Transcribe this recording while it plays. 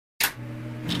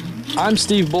I'm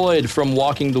Steve Boyd from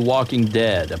Walking the Walking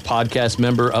Dead, a podcast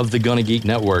member of the Gonna Geek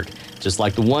Network, just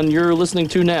like the one you're listening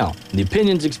to now. The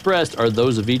opinions expressed are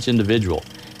those of each individual.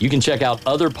 You can check out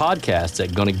other podcasts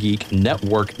at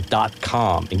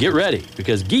GonnaGeekNetwork.com. And get ready,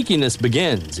 because geekiness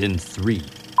begins in 3,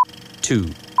 2,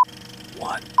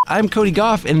 1. I'm Cody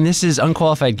Goff, and this is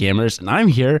Unqualified Gamers, and I'm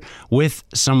here with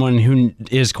someone who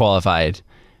is qualified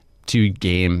to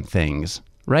game things.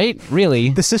 Right?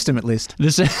 Really? The system, at least.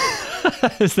 Is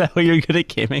that what you're good at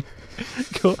gaming?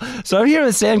 Cool. So I'm here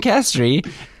with Sam Castry,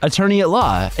 attorney at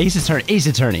law, ace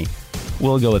attorney.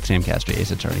 We'll go with Sam Castry, ace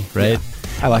attorney, right? Yeah,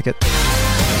 I like it.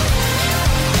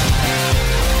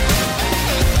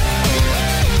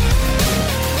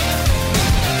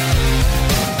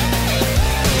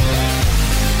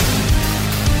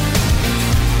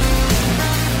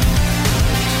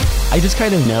 I just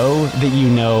kind of know that you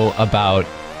know about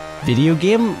video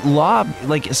game law.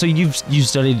 Like, so you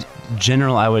studied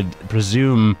general, I would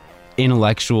presume,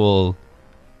 intellectual,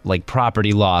 like,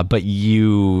 property law, but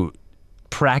you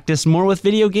practice more with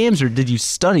video games, or did you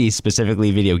study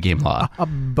specifically video game law?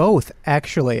 Both,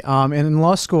 actually. And in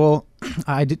law school,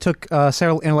 I took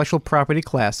several intellectual property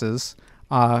classes,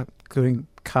 including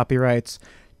copyrights,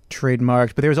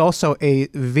 trademarks, but there was also a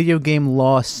video game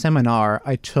law seminar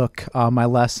I took my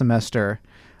last semester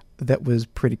that was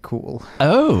pretty cool.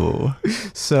 Oh.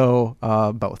 So,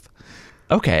 both.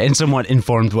 Okay, and somewhat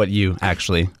informed what you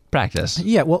actually practice.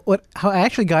 Yeah, well, how I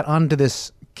actually got onto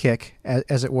this kick,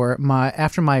 as it were,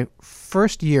 after my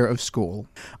first year of school,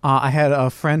 I had a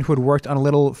friend who had worked on a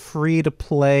little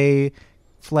free-to-play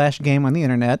Flash game on the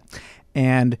internet,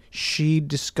 and she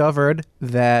discovered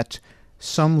that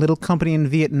some little company in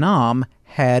Vietnam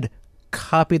had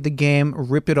copied the game,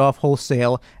 ripped it off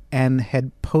wholesale, and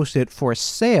had posted it for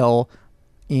sale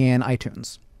in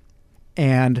iTunes.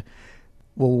 And,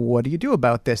 well, what do you do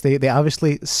about this? They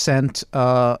obviously sent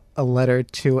a letter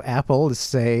to Apple to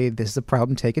say, this is a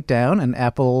problem, take it down. And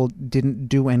Apple didn't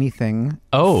do anything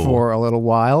for a little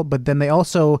while. But then they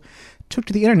also took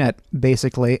to the internet,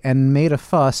 basically, and made a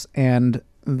fuss. And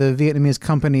the Vietnamese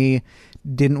company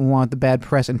didn't want the bad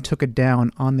press and took it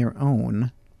down on their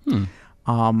own.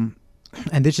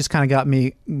 And this just kind of got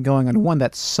me going on one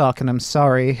that sucked, and I'm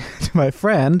sorry to my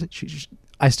friend.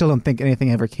 I still don't think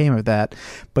anything ever came of that.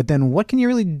 But then what can you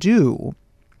really do?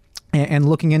 And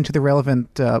looking into the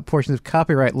relevant portions of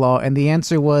copyright law, and the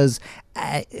answer was,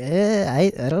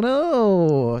 I don't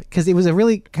know, because it was a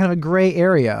really kind of a gray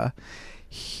area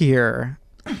here.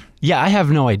 Yeah, I have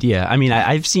no idea. I mean,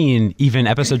 I've seen even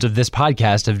episodes of this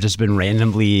podcast have just been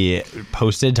randomly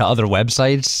posted to other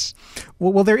websites.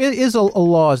 Well, there is a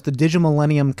law, it's the Digital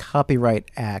Millennium Copyright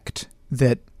Act,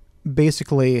 that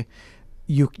basically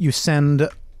you send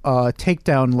a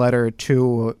takedown letter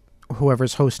to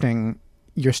whoever's hosting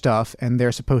your stuff, and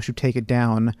they're supposed to take it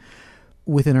down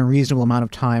within a reasonable amount of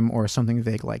time or something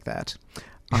vague like that.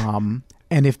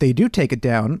 And if they do take it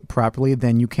down properly,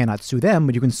 then you cannot sue them,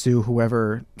 but you can sue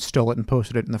whoever stole it and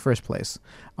posted it in the first place.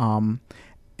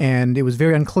 And it was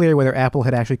very unclear whether Apple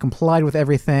had actually complied with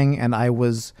everything, and I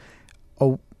was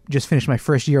just finished my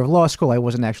first year of law school. I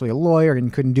wasn't actually a lawyer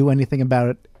and couldn't do anything about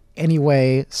it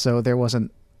anyway, so there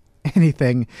wasn't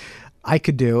anything I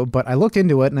could do. But I looked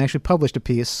into it and actually published a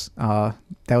piece, that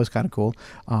was kind of cool,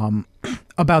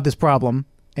 about this problem,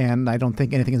 and I don't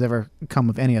think anything has ever come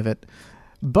of any of it.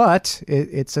 But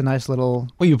it's a nice little...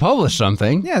 Well, you published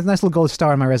something. Yeah, it's a nice little gold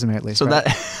star on my resume, at least. So right?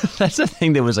 that's a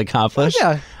thing that was accomplished.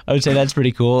 Yeah. I would say that's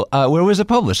pretty cool. Where was it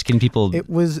published? Can people... It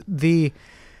was the...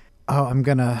 Oh, I'm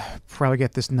going to probably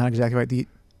get this not exactly right. The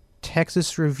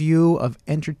Texas Review of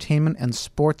Entertainment and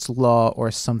Sports Law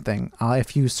or something.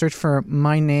 If you search for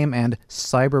my name and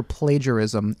cyber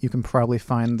plagiarism, you can probably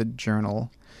find the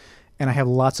journal. And I have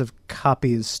lots of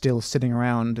copies still sitting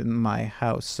around in my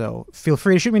house, so feel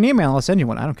free to shoot me an email. I'll send you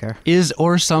one. I don't care. Is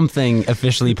or something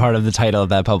officially part of the title of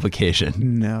that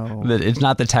publication? No. It's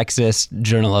not the Texas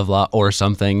Journal of Law or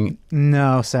something?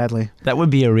 No, sadly. That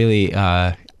would be a really...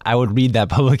 I would read that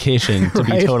publication, to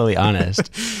be totally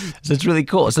honest. So it's really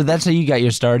cool. So that's how you got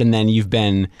your start, and then you've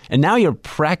been... And now you're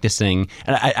practicing.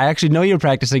 And I actually know you're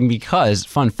practicing because,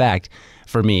 fun fact...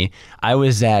 For me, I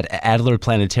was at Adler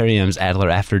Planetarium's Adler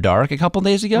After Dark a couple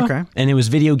days ago, and it was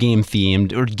video game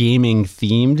themed or gaming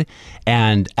themed,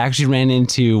 and actually ran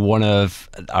into one of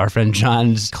our friend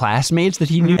John's classmates that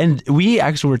he knew, and we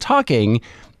actually were talking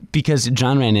because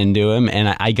John ran into him,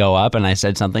 and I go up and I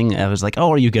said something. I was like,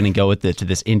 "Oh, are you going to go to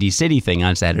this Indie City thing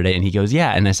on Saturday?" And he goes,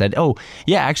 "Yeah." And I said, "Oh,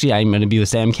 yeah, actually, I'm going to be with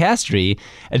Sam Castry.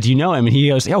 Do you know him?" And he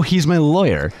goes, "Oh, he's my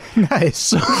lawyer." Nice.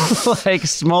 So, like,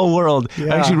 small world.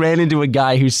 Yeah. I actually ran into a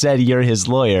guy who said you're his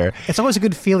lawyer. It's always a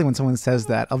good feeling when someone says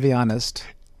that, I'll be honest.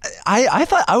 I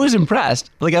thought I was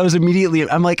impressed. Like I was immediately,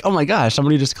 I'm like, oh my gosh,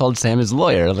 somebody just called Sam his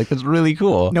lawyer. Like that's really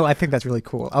cool. No, I think that's really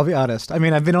cool. I'll be honest. I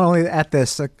mean, I've been only at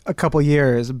this a couple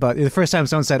years, but the first time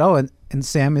someone said, "Oh, and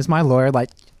Sam is my lawyer," like,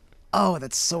 oh,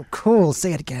 that's so cool.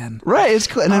 Say it again. Right, it's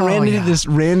cool. And I ran into this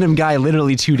random guy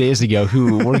literally 2 days ago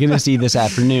who we're going to see this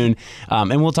afternoon.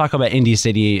 And we'll talk about Indie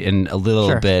City in a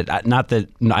little bit. Not that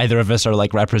either of us are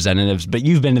like representatives, but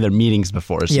you've been to their meetings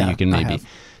before, so you can maybe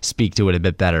speak to it a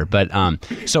bit better. But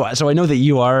so I know that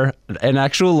you are an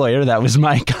actual lawyer. That was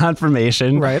my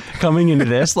confirmation coming into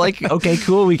this. Like, okay,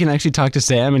 cool. We can actually talk to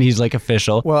Sam, and he's like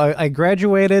official. Well, I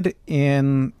graduated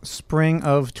in spring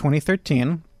of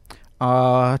 2013.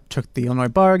 Took the Illinois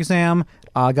bar exam.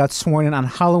 Got sworn in on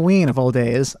Halloween of all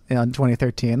days in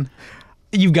 2013.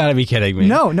 You've got to be kidding me.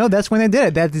 No, that's when they did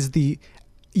it. That is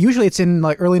usually it's in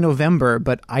like early November,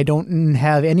 but I don't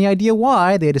have any idea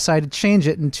why they decided to change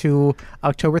it into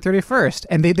October 31st.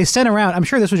 And they sent around, I'm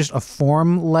sure this was just a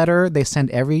form letter they send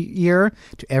every year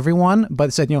to everyone, but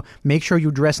it said, make sure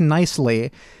you dress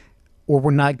nicely or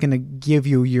we're not going to give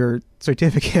you your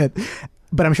certificate.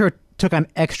 But I'm sure it took on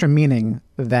extra meaning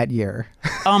that year.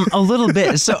 A little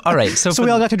bit. So, all right. So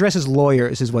we all got to dress as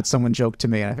lawyers is what someone joked to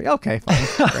me. And I think, okay,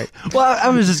 fine, great. Well, I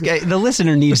was just, the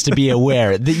listener needs to be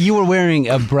aware that you were wearing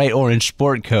a bright orange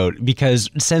sport coat because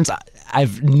since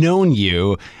I've known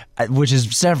you, which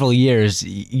is several years,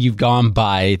 you've gone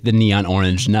by the neon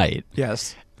orange night.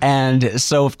 Yes. And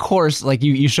so, of course, like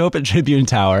you show up at Tribune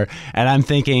Tower, and I'm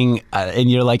thinking,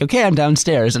 and you're like, okay, I'm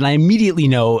downstairs. And I immediately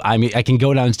know I can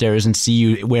go downstairs and see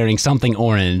you wearing something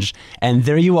orange. And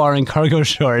there you are in cargo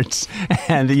shorts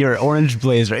and your orange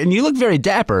blazer. And you look very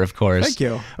dapper, of course. Thank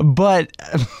you. But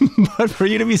for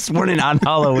you to be sworn in on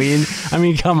Halloween, I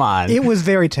mean, come on. It was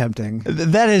very tempting.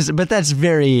 But that's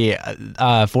very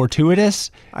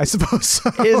fortuitous. I suppose so.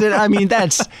 Is it? I mean,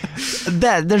 there's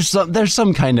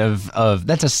some kind of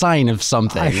that's a sign of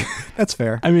something. That's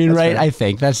fair. I mean, that's right? fair. I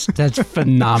think that's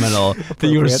phenomenal that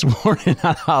you were sworn in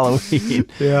on Halloween.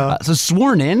 Yeah. So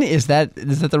sworn in, is that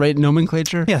the right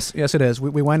nomenclature? Yes, it is.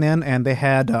 We went in and they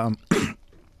had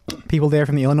people there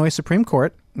from the Illinois Supreme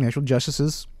Court, the actual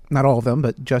justices, not all of them,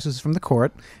 but justices from the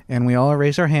court, and we all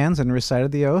raised our hands and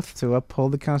recited the oath to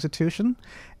uphold the Constitution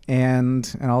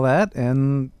and all that.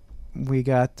 And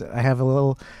I have a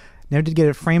little, never did get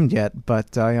it framed yet,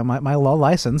 but my law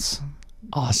license.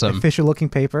 Awesome. Official looking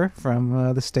paper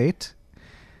from the state.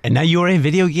 And now you're a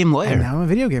video game lawyer. And now I'm a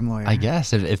video game lawyer. I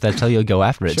guess, if that's how you'll go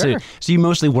after it. Sure. So you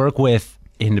mostly work with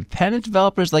independent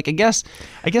developers. Like, I guess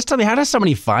tell me, how does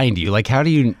somebody find you? Like, how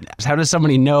does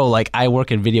somebody know, like, I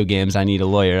work in video games, I need a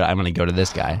lawyer, I'm going to go to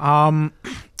this guy?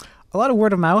 A lot of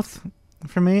word of mouth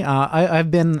for me. Had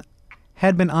been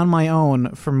on my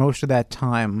own for most of that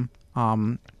time,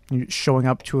 showing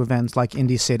up to events like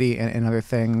Indie City and other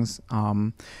things.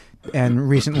 And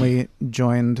recently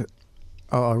joined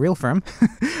a real firm,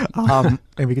 and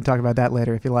we can talk about that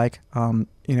later if you like.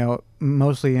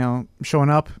 Mostly, showing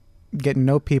up, getting to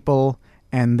know people,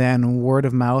 and then word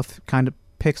of mouth kind of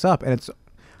picks up. And it's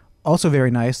also very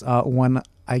nice when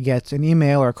I get an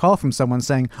email or a call from someone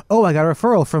saying, "Oh, I got a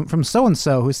referral from so and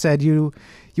so who said you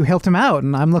helped him out,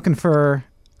 and I'm looking for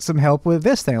some help with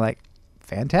this thing." Like,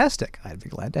 fantastic. I'd be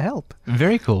glad to help.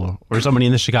 Very cool. Or somebody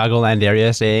in the Chicagoland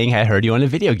area saying, I heard you on a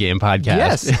video game podcast.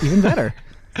 Yes, even better.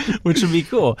 Which would be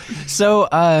cool. So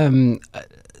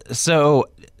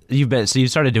you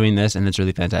started doing this, and it's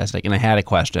really fantastic. And I had a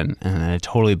question, and I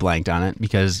totally blanked on it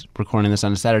because we're recording this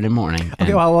on a Saturday morning.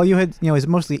 Okay, well, you had, it's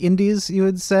mostly indies, you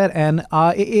had said, and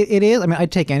it is. I mean,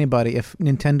 I'd take anybody. If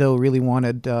Nintendo really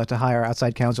wanted to hire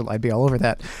outside counsel, I'd be all over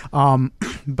that.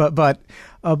 But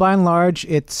by and large,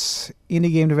 it's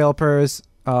indie game developers,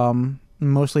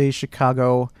 mostly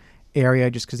Chicago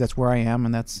area, just because that's where I am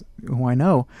and that's who I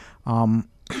know.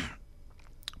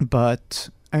 But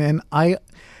I mean, I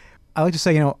like to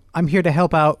say, I'm here to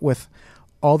help out with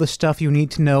all the stuff you need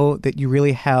to know that you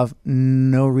really have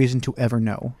no reason to ever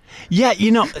know. Yeah,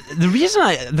 the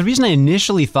reason I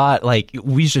initially thought like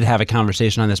we should have a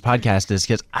conversation on this podcast is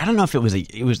because I don't know if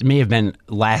it may have been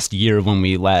last year when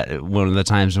one of the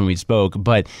times when we spoke,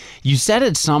 but you said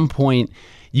at some point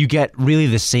you get really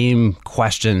the same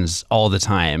questions all the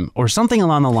time, or something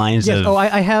along the lines of. Oh,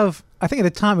 I have. I think at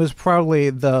the time it was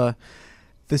probably the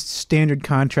standard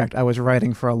contract I was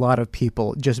writing for a lot of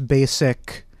people, just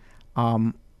basic.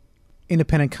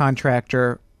 Independent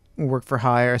contractor, work for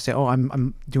hire, say, oh,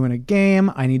 I'm doing a game,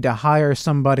 I need to hire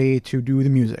somebody to do the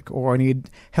music, or I need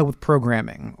help with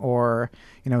programming, or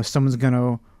someone's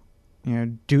gonna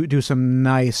do some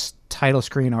nice title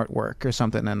screen artwork or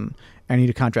something, and I need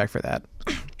a contract for that.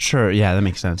 Sure. Yeah, that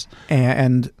makes sense.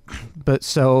 But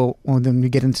so then we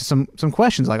get into some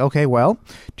questions like, okay, well,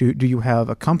 do you have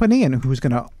a company, and who's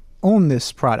going to own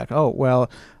this product? Oh, well,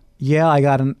 yeah, I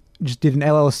just did an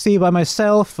LLC by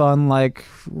myself on like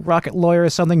Rocket Lawyer or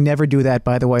something. Never do that,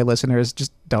 by the way, listeners.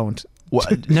 Just don't.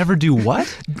 What? Never do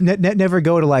what? Never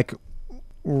go to like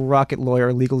Rocket Lawyer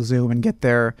or LegalZoom and get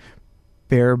their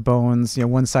bare bones,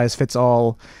 one size fits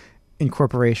all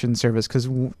incorporation service, because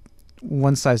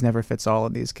one size never fits all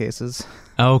in these cases.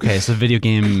 Okay, so video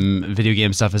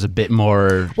game stuff is a bit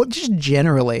more. Well, just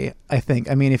generally, I think.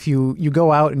 I mean, if you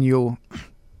go out and you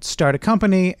start a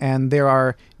company, and there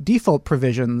are default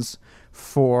provisions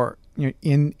for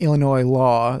in Illinois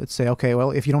law that say, okay,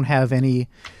 well, if you don't have any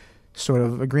sort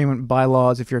of agreement,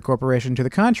 bylaws, if you're a corporation to the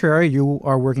contrary, you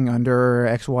are working under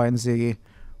X, Y, and Z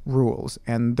rules,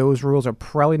 and those rules are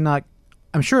probably not.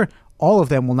 I'm sure all of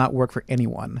them will not work for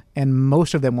anyone, and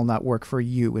most of them will not work for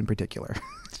you in particular,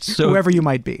 so, whoever you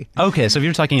might be. Okay, so if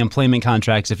you're talking employment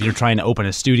contracts, if you're trying to open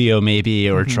a studio maybe,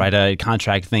 or try to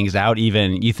contract things out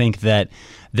even, you think that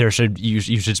you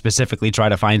should specifically try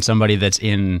to find somebody that's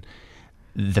in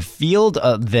the field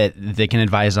that they can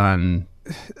advise on.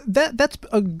 That's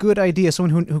a good idea,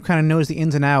 someone who kind of knows the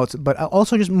ins and outs, but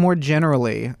also just more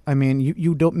generally, I mean,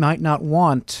 you might not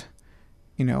want,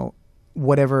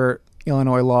 whatever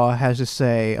Illinois law has to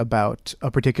say about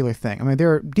a particular thing. I mean,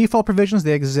 there are default provisions.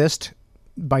 They exist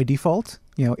by default,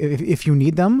 if you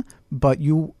need them, but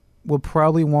you will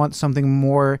probably want something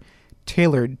more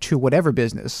tailored to whatever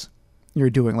business you're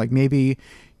doing. Like maybe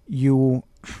you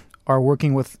are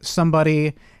working with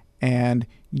somebody and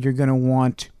you're going to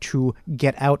want to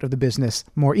get out of the business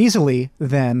more easily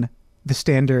than the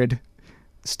standard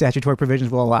statutory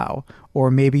provisions will allow.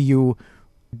 Or maybe you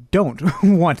don't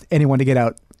want anyone to get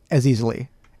out as easily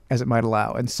as it might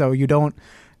allow. And so you don't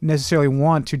necessarily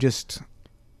want to just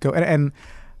go. And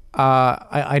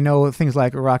I know things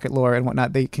like Rocket Lawyer and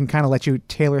whatnot, they can kind of let you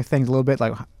tailor things a little bit.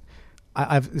 Like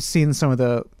I've seen some of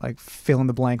the like fill in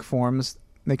the blank forms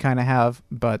they kind of have,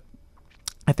 but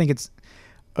I think it's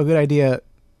a good idea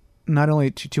not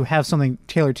only to have something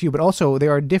tailored to you, but also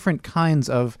there are different kinds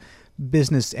of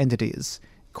business entities.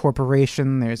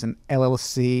 Corporation, there's an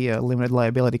LLC, a limited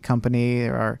liability company,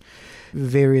 there are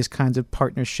various kinds of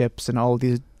partnerships and all of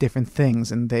these different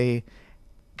things, and they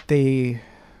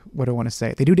what do I want to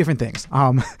say? They do different things.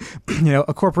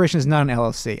 A corporation is not an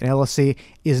LLC. An LLC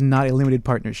is not a limited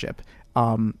partnership.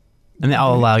 And they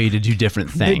all allow you to do different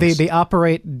things. They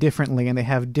operate differently, and they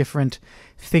have different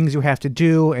things you have to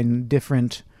do, and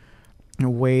different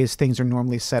ways things are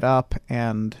normally set up,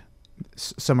 and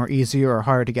some are easier or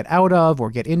harder to get out of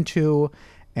or get into,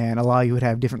 and allow you to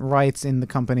have different rights in the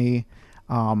company.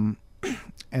 And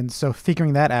so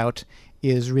figuring that out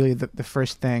is really the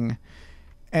first thing.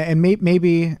 And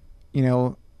maybe,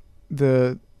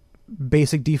 the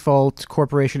basic default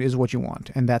corporation is what you want,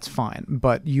 and that's fine.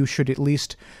 But you should at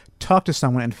least talk to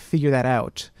someone and figure that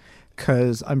out,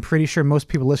 because I'm pretty sure most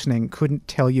people listening couldn't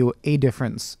tell you a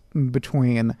difference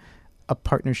between a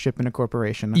partnership and a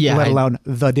corporation, let alone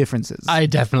the differences. I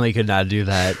definitely could not do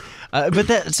that.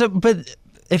 But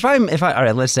if all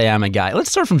right, let's say I'm a guy. Let's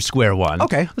start from square one.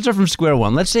 Okay. Let's start from square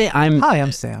one. Let's say Hi,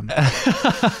 I'm Sam.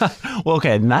 Well,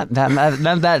 okay, not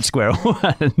that square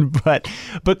one,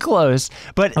 but close.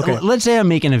 But okay. Let's say I'm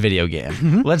making a video game.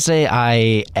 Mm-hmm. Let's say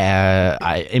I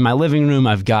in my living room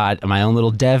I've got my own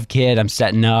little dev kit. I'm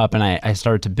setting up and I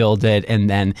start to build it, and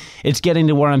then it's getting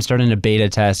to where I'm starting to beta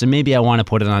test, and maybe I want to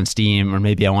put it on Steam, or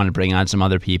maybe I want to bring on some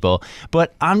other people.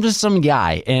 But I'm just some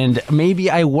guy, and maybe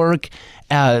I work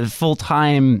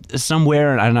full-time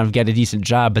somewhere, and I don't know, I've got a decent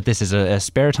job, but this is a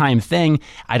spare time thing.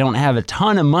 I don't have a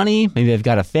ton of money. Maybe I've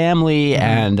got a family,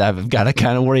 and I've got to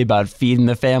kind of worry about feeding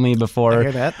the family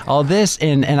before all this.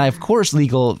 And of course,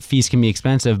 legal fees can be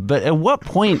expensive, but at what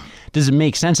point does it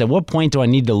make sense? At what point do I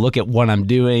need to look at what I'm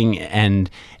doing and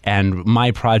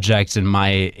my projects and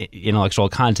my intellectual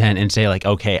content and say, like,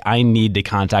 okay, I need to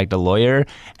contact a lawyer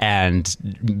and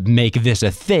make this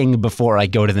a thing before I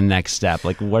go to the next step?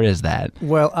 Like, where is that?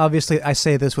 Well, obviously, I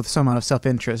say this with some amount of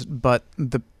self-interest, but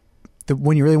the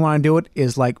when you really want to do it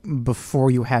is like before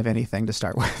you have anything to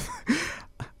start with.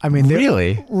 I mean,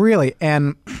 really,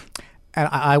 and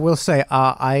I will say,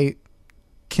 I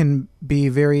can be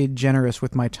very generous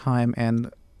with my time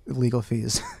and legal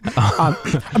fees. I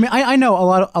mean, I know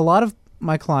a lot of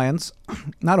my clients,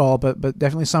 not all, but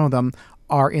definitely some of them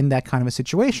are in that kind of a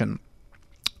situation.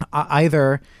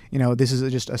 Either, this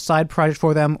is just a side project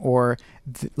for them, or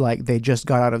like they just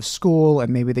got out of school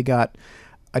and maybe they got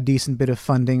a decent bit of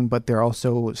funding, but they're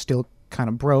also still kind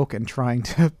of broke and trying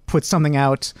to put something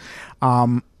out.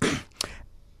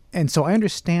 And so I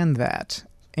understand that.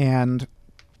 And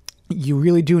you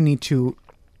really do need to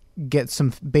get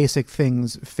some basic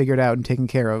things figured out and taken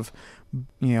care of,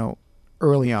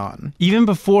 early on. Even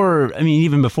before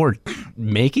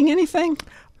making anything?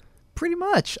 Pretty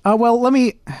much. Well,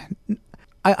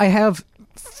 I have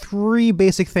 3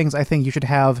 basic things I think you should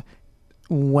have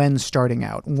when starting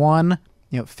out. One,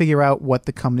 figure out what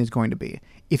the company is going to be.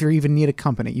 If you even need a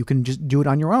company, you can just do it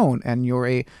on your own, and you're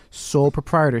a sole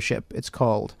proprietorship, it's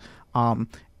called.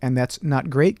 And that's not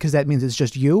great because that means it's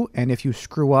just you, and if you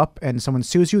screw up and someone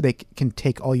sues you, they can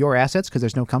take all your assets because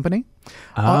there's no company.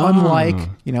 Unlike,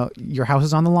 your house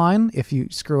is on the line. If you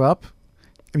screw up,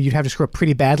 you'd have to screw up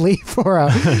pretty badly for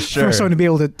someone to be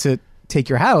able to take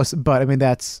your house. But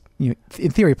that's in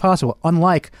theory possible.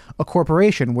 Unlike a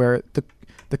corporation where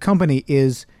the company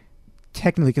is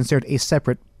technically considered a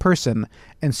separate person,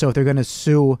 and so if they're going to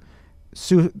sue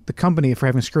the company for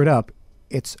having screwed up,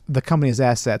 it's the company's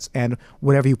assets, and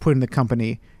whatever you put in the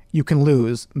company, you can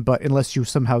lose. But unless you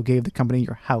somehow gave the company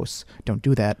your house, don't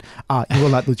do that. You will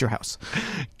not lose your house.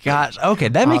 Gosh, okay,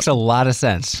 that makes a lot of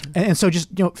sense. And so just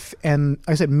and like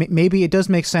I said, maybe it does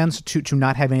make sense to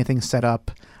not have anything set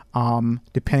up,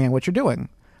 depending on what you're doing.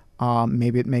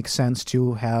 Maybe it makes sense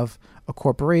to have a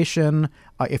corporation.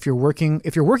 If you're working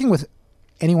with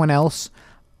anyone else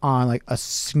on like a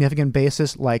significant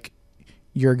basis, like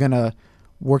you're gonna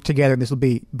work together, and this will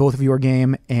be both of your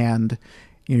game, and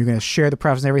you're going to share the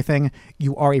profits and everything,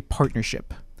 you are a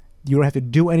partnership. You don't have to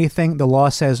do anything. The law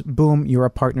says, boom, you're a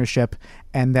partnership,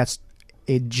 and that's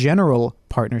a general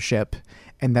partnership,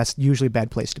 and that's usually a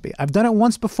bad place to be. I've done it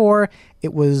once before.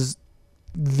 It was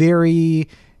very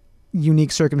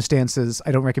unique circumstances.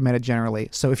 I don't recommend it generally.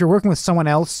 So if you're working with someone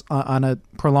else on a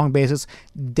prolonged basis,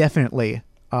 definitely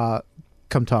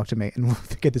come talk to me, and we'll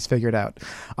get this figured out.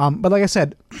 But like I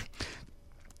said,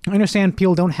 I understand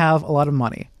people don't have a lot of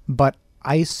money, but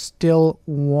I still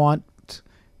want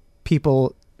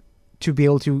people to be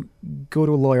able to go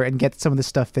to a lawyer and get some of this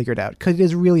stuff figured out, because it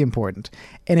is really important.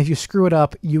 And if you screw it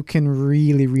up, you can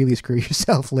really, really screw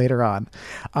yourself later on.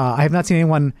 I have not seen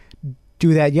anyone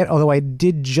do that yet, although I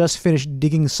did just finish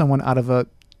digging someone out of a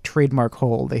trademark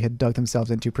hole they had dug themselves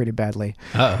into pretty badly.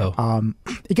 Uh-oh.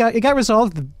 It got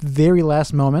resolved at the very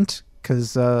last moment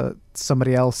because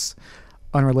somebody else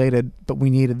unrelated, but we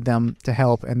needed them to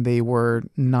help, and they were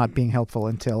not being helpful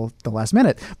until the last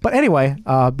minute. But anyway,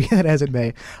 be that as it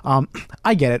may,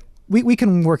 I get it. We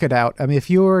can work it out. If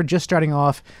you're just starting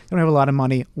off, don't have a lot of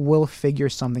money, we'll figure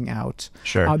something out.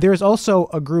 Sure. There's also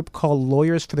a group called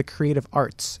Lawyers for the Creative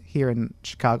Arts here in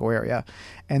Chicago area,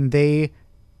 and they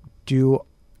do,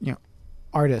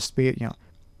 artists, be it,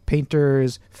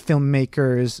 painters,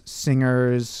 filmmakers,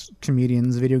 singers,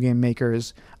 comedians, video game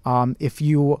makers. If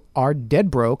you are dead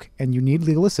broke and you need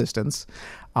legal assistance,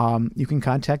 you can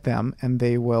contact them, and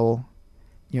they will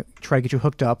try to get you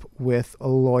hooked up with a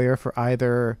lawyer for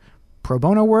either pro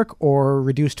bono work or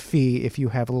reduced fee if you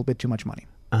have a little bit too much money.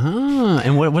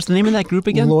 And what's the name of that group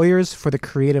again? Lawyers for the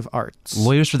Creative Arts.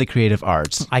 Lawyers for the Creative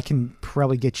Arts. I can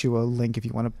probably get you a link if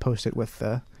you want to post it with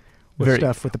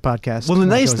stuff with the podcast. Well, the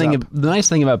nice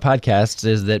thing about podcasts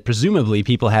is that presumably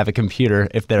people have a computer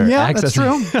if they're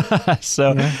accessing. That's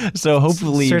true. So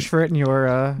hopefully search for it in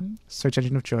your search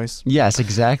engine of choice. Yes,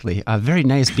 exactly. Very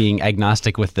nice being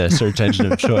agnostic with the search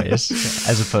engine of choice,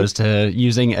 as opposed to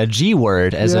using a G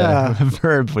word as a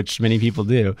verb, which many people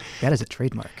do. That is a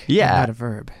trademark. Yeah, not a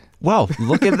verb. Wow,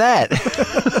 look at that.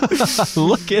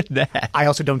 Look at that. I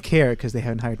also don't care because they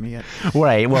haven't hired me yet.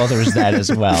 Right. Well, there's that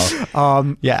as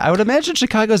well. Yeah, I would imagine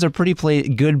Chicago's a pretty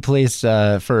good place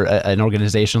for an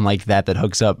organization like that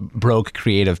hooks up broke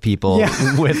creative people.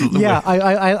 Yeah.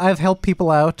 I've helped people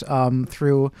out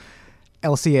through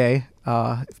LCA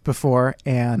before,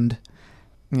 and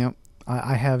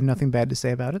I have nothing bad to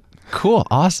say about it. Cool,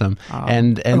 awesome.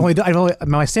 And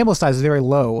my sample size is very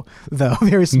low, though,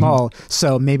 very small.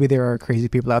 So maybe there are crazy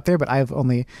people out there, but I've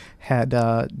only had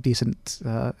decent,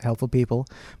 helpful people.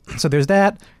 So there's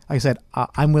that. Like I said,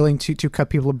 I'm willing to cut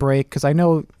people a break because I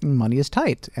know money is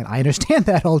tight, and I understand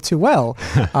that all too well.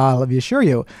 Let me assure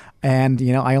you. And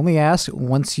I only ask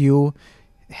once you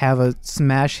have a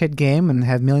smash hit game and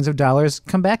have millions of dollars,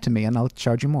 come back to me and I'll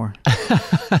charge you more.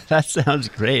 That sounds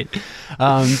great.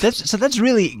 That's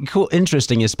really cool,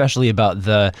 interesting, especially about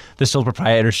the sole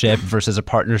proprietorship versus a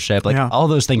partnership. All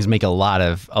those things make a lot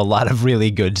of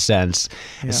really good sense.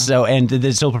 Yeah. So, and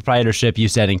the sole proprietorship, you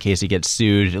said, in case you get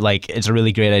sued, it's a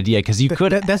really great idea because you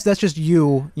could. That's just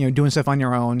you doing stuff on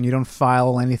your own. You don't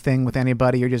file anything with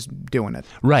anybody. You're just doing it.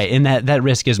 Right, and that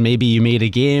risk is maybe you made a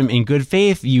game in good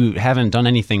faith. You haven't done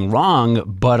anything anything wrong,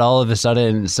 but all of a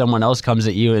sudden someone else comes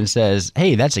at you and says,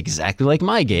 hey, that's exactly like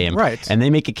my game. Right. And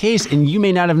they make a case, and you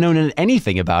may not have known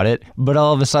anything about it, but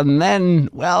all of a sudden then,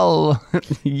 well,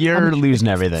 you're losing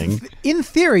everything. In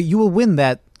theory, you will win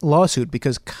that lawsuit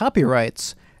because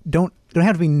copyrights don't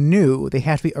have to be new. They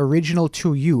have to be original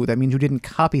to you. That means you didn't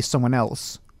copy someone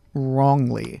else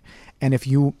wrongly. And if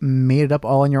you made it up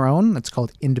all on your own, that's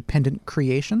called independent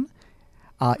creation.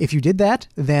 If you did that,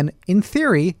 then in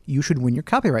theory, you should win your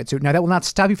copyright suit. Now, that will not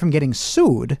stop you from getting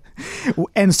sued.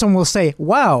 And someone will say,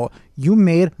 wow, you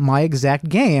made my exact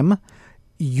game.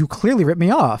 You clearly ripped me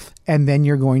off. And then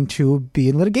you're going to be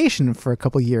in litigation for a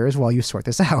couple of years while you sort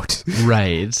this out.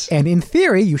 Right. And in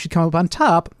theory, you should come up on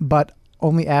top, but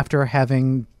only after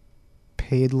having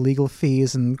paid legal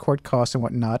fees and court costs and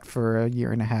whatnot for a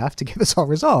year and a half to get this all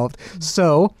resolved.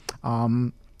 So,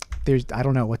 I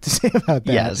don't know what to say about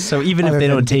that. Yes. So even if they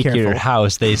don't take your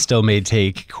house, they still may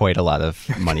take quite a lot of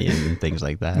money and things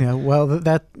like that. Yeah. Well,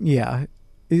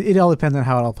 it all depends on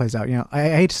how it all plays out. I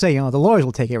hate to say, the lawyers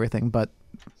will take everything, but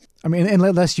I mean,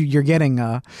 unless you're getting,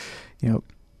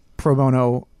 pro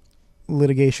bono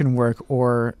litigation work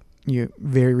or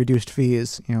very reduced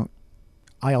fees,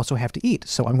 I also have to eat,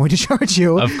 so I'm going to charge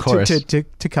you, of course,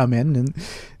 to come in and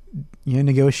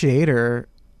negotiate or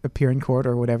appear in court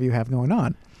or whatever you have going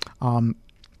on. A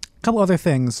couple other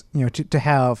things, to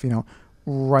have,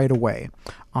 right away.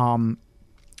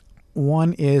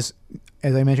 One is,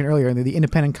 as I mentioned earlier, the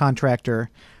independent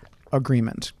contractor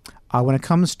agreement. When it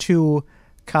comes to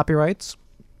copyrights,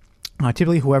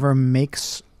 typically whoever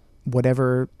makes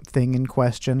whatever thing in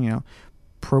question,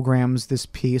 programs this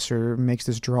piece or makes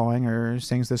this drawing or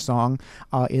sings this song,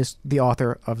 is the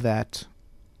author of that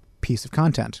piece of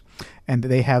content. And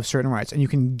they have certain rights. And you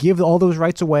can give all those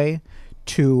rights away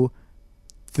to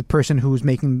the person who's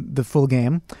making the full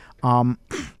game.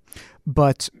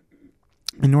 But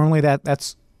normally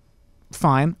that's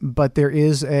fine. But there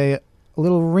is a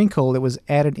little wrinkle that was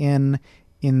added in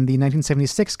the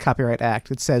 1976 Copyright Act.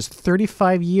 It says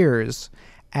 35 years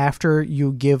after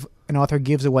an author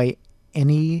gives away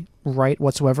any right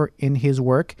whatsoever in his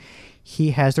work,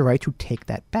 he has the right to take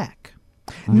that back.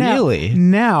 Really?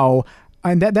 Now,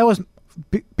 and that was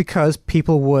because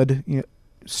people would,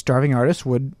 starving artists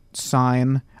would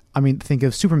sign. I mean, think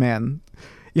of Superman.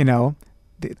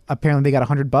 Apparently they got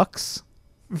 $100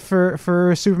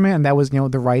 for Superman, and that was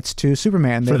the rights to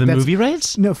Superman. For the movie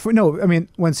rights? No. I mean,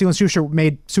 when Steele and Schuster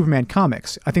made Superman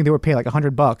comics, I think they were paid like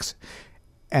 $100.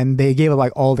 And they gave it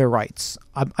like all their rights.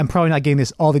 I'm probably not getting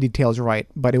all the details right,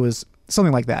 but it was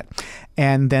something like that.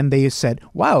 And then they said,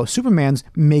 wow, Superman's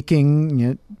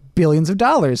making billions of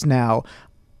dollars now.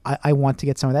 I want to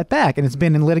get some of that back. And it's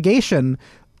been in litigation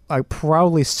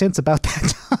probably since about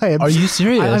that time. Are you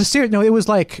serious? I'm serious. No, it was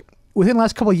like within the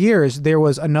last couple of years, there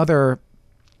was another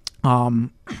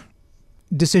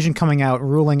decision coming out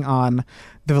ruling on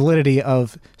the validity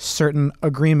of certain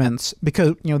agreements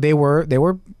because, they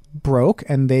were broke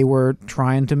and they were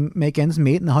trying to make ends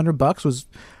meet, and $100 was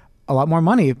a lot more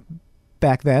money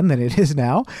back then than it is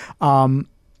now. I'd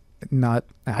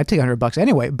take $100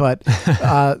 anyway, but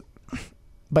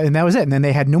and that was it. And then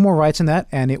they had no more rights in that,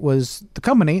 and it was the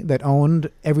company that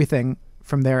owned everything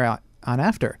from there on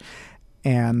after.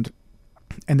 And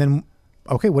then,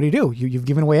 okay, what do? You've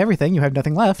given away everything. You have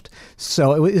nothing left.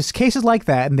 So it was cases like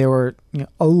that, and there were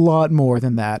a lot more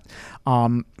than that.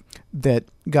 That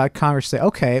got Congress to say,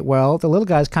 okay, well, the little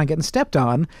guy's kind of getting stepped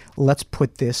on. Let's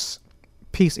put this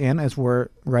piece in as we're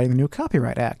writing the new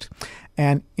Copyright Act.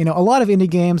 And, a lot of indie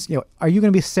games, are you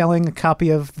going to be selling a copy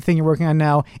of the thing you're working on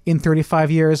now in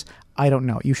 35 years? I don't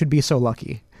know. You should be so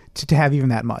lucky to have even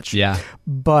that much. Yeah.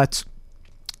 But,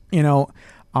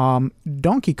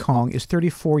 Donkey Kong is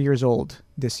 34 years old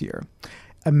this year.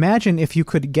 Imagine if you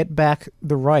could get back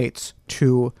the rights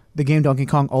to the game Donkey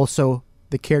Kong, also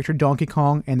the character Donkey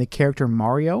Kong and the character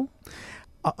Mario.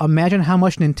 Imagine how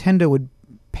much Nintendo would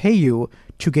pay you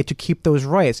to get to keep those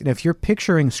rights. And if you're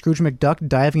picturing Scrooge McDuck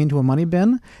diving into a money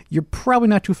bin, you're probably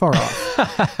not too far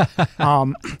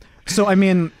off. So, I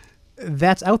mean,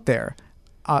 that's out there.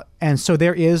 And so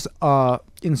there is,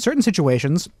 in certain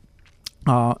situations,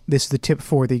 this is the tip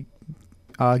for the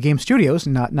game studios,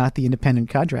 not the independent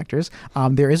contractors.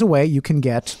 There is a way you can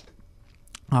get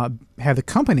have the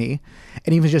company,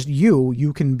 and even just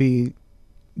you can be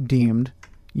deemed,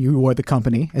 you or the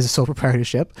company as a sole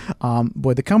proprietorship,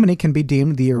 but the company can be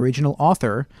deemed the original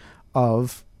author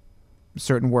of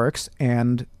certain works,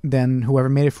 and then whoever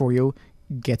made it for you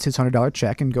gets his $100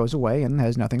 check and goes away and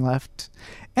has nothing left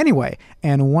anyway.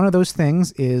 And one of those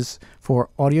things is for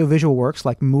audiovisual works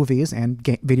like movies and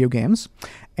video games.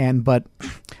 But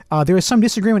There is some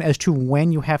disagreement as to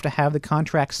when you have to have the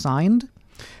contract signed.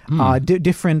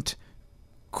 Different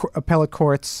appellate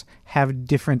courts have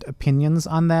different opinions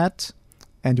on that.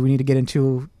 And do we need to get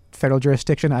into federal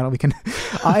jurisdiction? I don't. We can.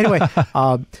 Anyway,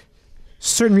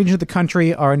 certain regions of the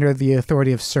country are under the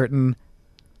authority of certain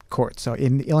courts. So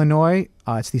in Illinois,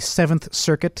 it's the 7th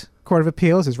Circuit Court of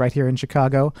Appeals. It's right here in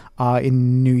Chicago.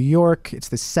 In New York, it's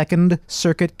the 2nd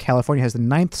Circuit. California has the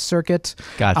 9th Circuit.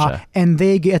 Gotcha. And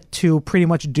they get to pretty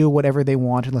much do whatever they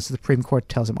want unless the Supreme Court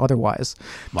tells them otherwise.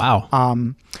 Wow.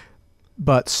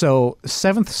 But so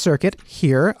 7th Circuit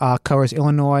here covers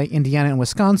Illinois, Indiana, and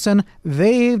Wisconsin.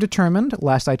 They've determined,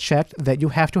 last I checked, that you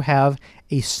have to have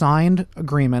a signed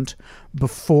agreement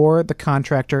before the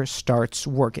contractor starts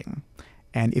working.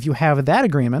 And if you have that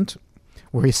agreement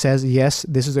where he says, yes,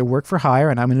 this is a work for hire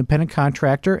and I'm an independent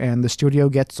contractor and the studio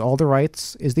gets all the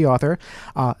rights, is the author,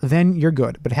 then you're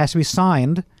good. But it has to be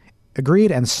signed,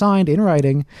 agreed and signed in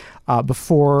writing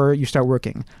before you start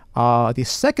working. The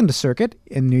 2nd Circuit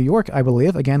in New York, I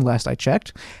believe, again, last I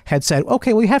checked, had said,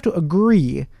 okay, well, you have to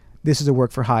agree this is a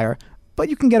work for hire, but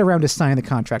you can get around to signing the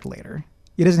contract later.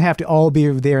 It doesn't have to all be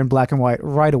there in black and white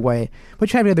right away,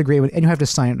 but you have to have the agreement and you have to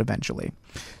sign it eventually.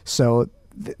 So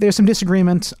there's some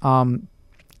disagreement,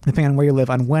 depending on where you live,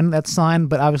 on when that's signed,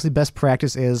 but obviously best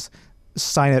practice is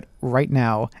sign it right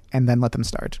now and then let them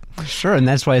start. Sure, and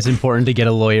that's why it's important to get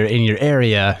a lawyer in your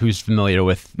area who's familiar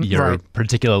with your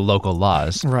particular local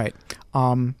laws. Right.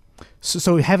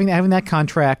 So having that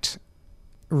contract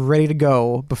ready to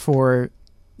go before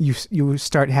you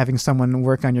start having someone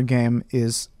work on your game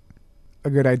is a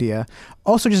good idea.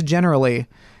 Also, just generally,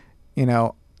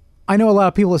 I know a lot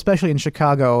of people, especially in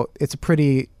Chicago, it's a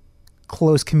pretty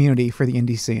close community for the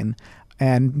indie scene,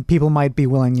 and people might be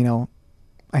willing,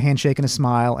 a handshake and a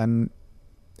smile, and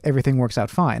everything works out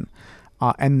fine.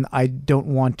 And I don't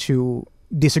want to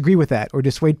disagree with that or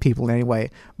dissuade people in any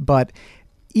way. But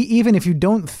even if you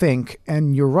don't think,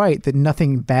 and you're right, that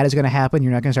nothing bad is going to happen,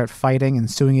 you're not going to start fighting and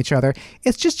suing each other,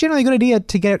 it's just generally a good idea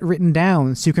to get it written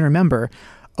down so you can remember,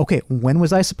 okay, when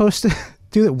was I supposed to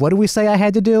do it? What did we say I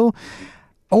had to do?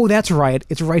 Oh, that's right.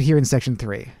 It's right here in Section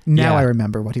 3. Now I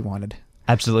remember what he wanted.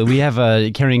 Absolutely. We have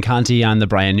Karen Conti on the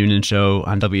Brian Noonan Show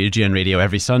on WGN Radio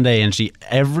every Sunday, and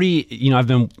I've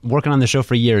been working on the show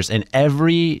for years, and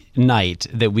every night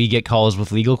that we get calls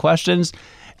with legal questions,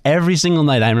 every single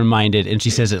night I'm reminded, and she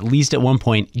says at least at one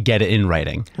point, get it in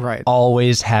writing. Right.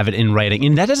 Always have it in writing.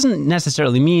 And that doesn't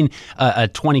necessarily mean a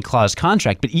 20-clause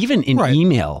contract, but even in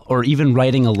email or even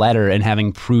writing a letter and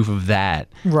having proof of that.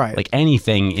 Right. Like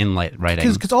anything in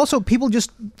writing. Because also people just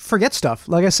forget stuff.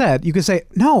 Like I said, you could say,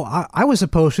 no, I was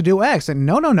supposed to do X. And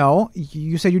no,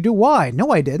 you said you do Y. No,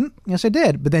 I didn't. Yes, I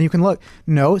did. But then you can look,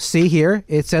 no, see here,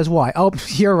 it says Y. Oh,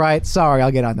 you're right. Sorry,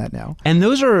 I'll get on that now. And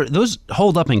those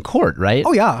hold up in court, right?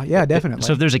 Oh, yeah. Yeah, definitely.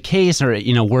 So if there's a case or,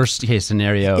 worst case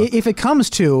scenario. If it comes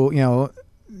to,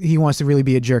 he wants to really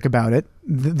be a jerk about it,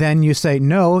 then you say,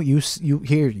 no, you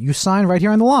signed right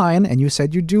here on the line and you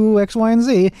said you do X, Y, and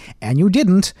Z and you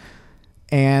didn't.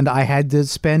 And I had to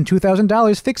spend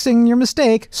 $2,000 fixing your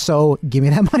mistake, so give me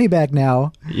that money back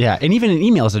now. Yeah, and even an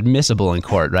email is admissible in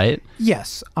court, right?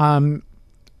 Yes.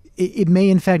 It may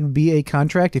in fact be a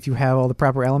contract if you have all the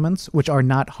proper elements, which are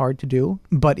not hard to do.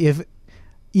 But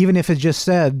even if it just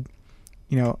said,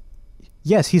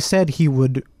 yes, he said he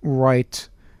would write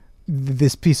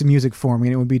this piece of music for me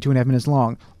and it would be 2.5 minutes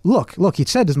long. Look, he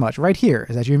said as much right here.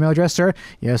 Is that your email address, sir?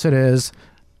 Yes, it is.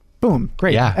 Boom.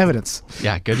 Great. Yeah. Evidence.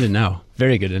 Yeah, good to know.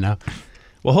 Very good to know.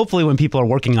 Well, hopefully when people are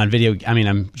working on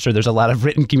I'm sure there's a lot of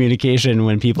written communication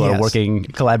when people are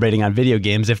collaborating on video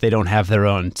games if they don't have their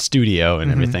own studio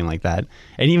and everything like that.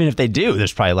 And even if they do,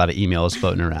 there's probably a lot of emails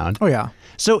floating around. Oh, yeah.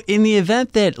 So in the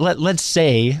event that, let's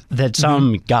say that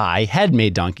some guy had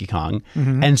made Donkey Kong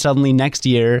and suddenly next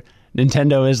year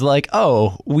Nintendo is like,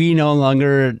 oh, we no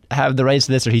longer have the rights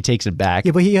to this, or he takes it back.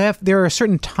 Yeah, but there are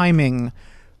certain timing.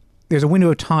 There's a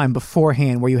window of time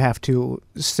beforehand where you have to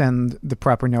send the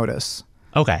proper notice.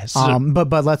 Okay. So,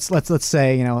 but let's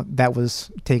say that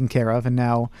was taken care of, and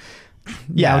now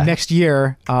next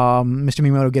year, Mr.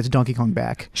 Miyamoto gets Donkey Kong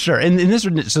back. Sure, and this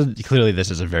so clearly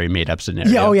this is a very made up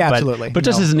scenario. Yeah, absolutely. But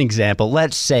just as an example,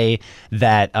 let's say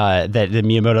that that the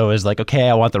Miyamoto is like, okay,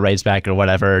 I want the rights back or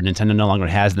whatever. Nintendo no longer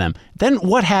has them. Then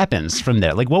what happens from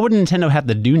there? Like, what would Nintendo have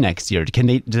to do next year?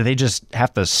 Do they just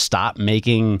have to stop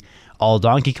making all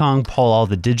Donkey Kong, pull all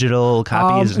the digital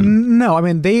copies? No,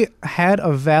 they had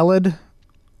valid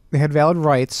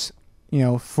rights,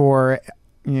 for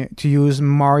to use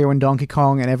Mario and Donkey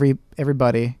Kong and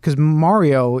everybody, because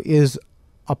Mario is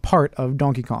a part of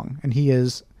Donkey Kong, and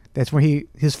that's where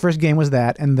his first game was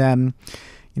that, and then,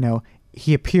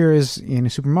 he appears in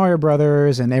Super Mario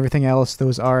Brothers and everything else.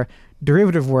 Those are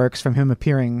derivative works from him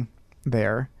appearing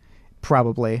there,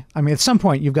 probably. I mean, at some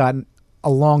point, you've got a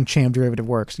long chain of derivative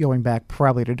works going back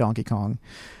probably to Donkey Kong.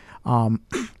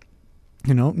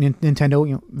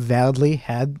 Nintendo validly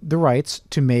had the rights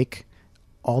to make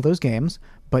all those games,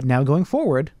 but now going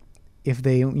forward, if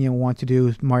they want to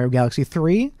do Mario Galaxy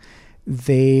 3,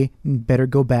 they better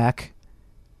go back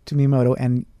to Miyamoto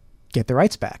and get the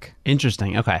rights back.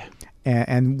 Interesting. Okay.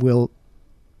 And we'll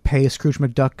pay Scrooge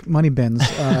McDuck money bins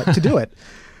to do it.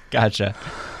 Gotcha.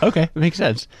 Okay, makes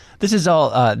sense. This is all.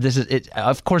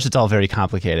 Of course, it's all very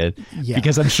complicated. Yeah.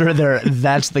 Because I'm sure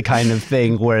that's the kind of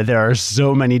thing where there are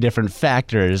so many different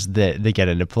factors that get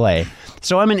into play.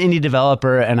 So I'm an indie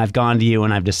developer, and I've gone to you,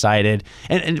 and I've decided.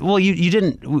 And well, we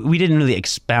didn't really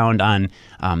expound on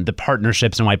the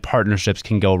partnerships and why partnerships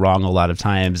can go wrong a lot of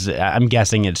times. I'm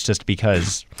guessing it's just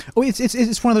because. Oh,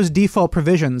 it's one of those default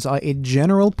provisions. A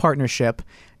general partnership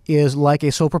is like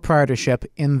a sole proprietorship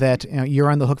in that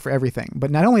you're on the hook for everything. But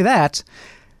not only that,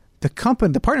 the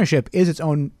partnership is its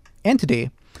own entity,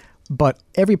 but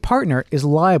every partner is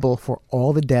liable for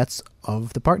all the debts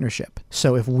of the partnership.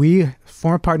 So if we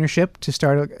form a partnership to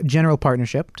start a general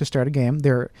partnership to start a game,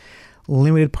 there are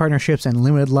limited partnerships and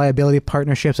limited liability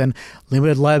partnerships and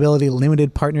limited liability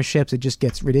limited partnerships. It just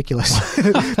gets ridiculous.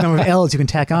 Number of L's you can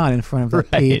tack on in front of the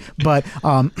P. But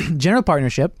general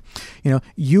partnership,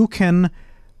 you can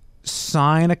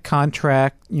sign a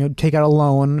contract, take out a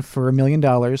loan for $1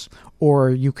 million, or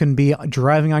you can be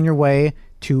driving on your way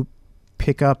to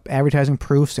pick up advertising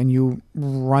proofs and you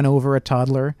run over a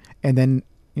toddler, and then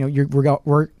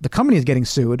the company is getting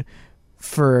sued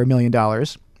for $1 million,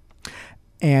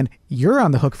 and you're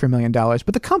on the hook for $1 million,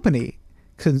 but the company,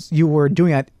 because you were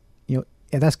doing that,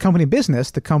 that's company business.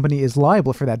 The company is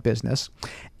liable for that business,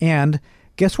 and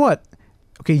guess what?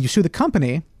 Okay, you sue the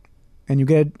company. And you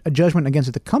get a judgment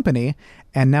against the company,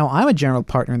 and now I'm a general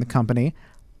partner in the company.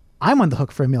 I'm on the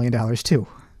hook for $1 million too.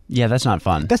 Yeah, that's not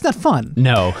fun. That's not fun.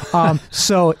 No.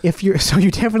 So you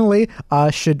definitely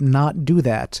should not do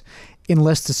that,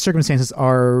 unless the circumstances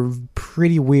are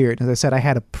pretty weird. As I said, I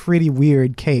had a pretty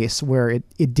weird case where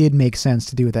it did make sense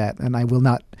to do that, and I will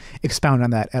not expound on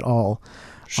that at all.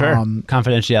 Sure.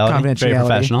 Confidentiality. Very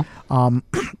professional.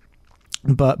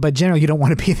 But generally, you don't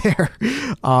want to be there.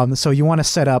 So you want to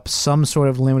set up some sort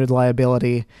of limited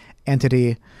liability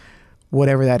entity,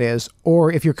 whatever that is.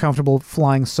 Or if you're comfortable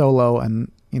flying solo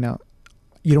and, you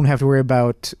don't have to worry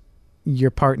about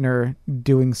your partner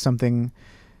doing something,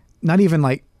 not even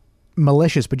like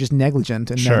malicious, but just negligent.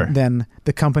 And sure. then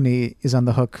the company is on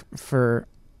the hook for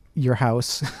your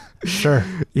house. Sure.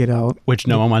 Which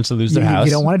no one wants to lose their house.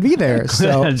 You don't want to be there.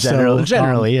 So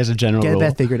generally, as a general rule.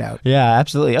 Get that figured out. Yeah,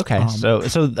 absolutely. Okay.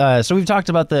 So we've talked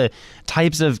about the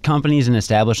types of companies and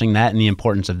establishing that and the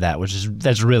importance of that,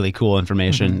 that's really cool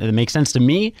information. Mm-hmm. It makes sense to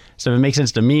me. So if it makes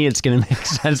sense to me, it's going to make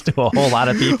sense to a whole lot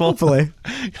of people. Hopefully.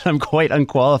 I'm quite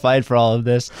unqualified for all of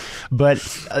this. But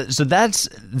so that's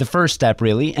the first step,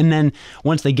 really. And then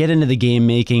once they get into the game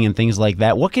making and things like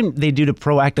that, what can they do to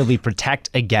proactively protect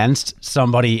against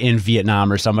somebody in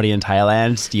Vietnam or somebody in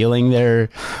Thailand stealing their...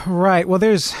 Right. Well,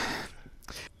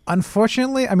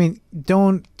 unfortunately,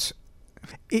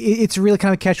 it's really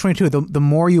kind of catch-22. The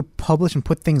more you publish and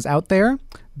put things out there,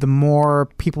 the more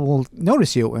people will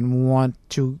notice you and want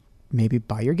to maybe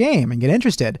buy your game and get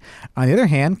interested. On the other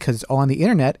hand, because it's all on the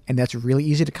internet and that's really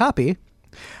easy to copy,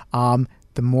 the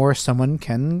more someone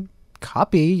can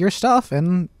copy your stuff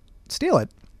and steal it.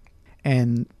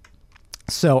 And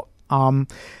so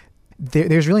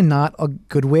there's really not a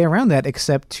good way around that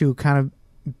except to kind of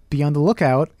be on the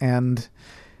lookout and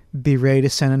be ready to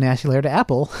send a nasty letter to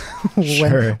Apple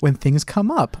when things come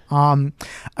up.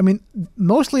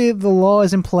 Mostly the law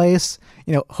is in place.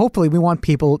 Hopefully we want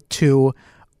people to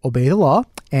obey the law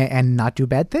and not do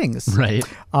bad things. Right.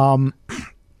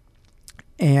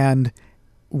 And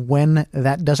when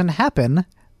that doesn't happen,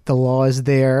 the law is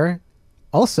there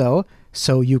also,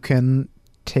 so you can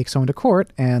take someone to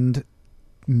court and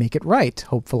make it right,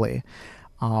 hopefully.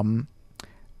 But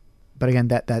again,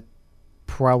 that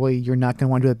probably you're not going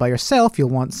to want to do it by yourself. You'll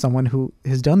want someone who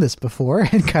has done this before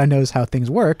and kind of knows how things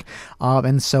work.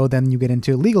 And so then you get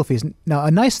into legal fees. Now,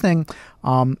 a nice thing,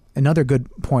 another good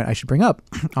point I should bring up,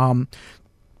 when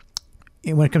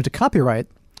it comes to copyright,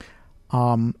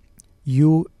 and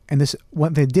this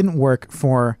one thing didn't work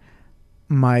for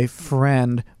my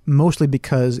friend, mostly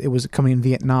because it was coming in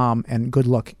Vietnam, and good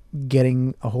luck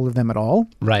getting a hold of them at all.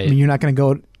 Right. You're not going to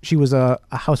go. She was a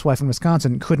housewife in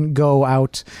Wisconsin, couldn't go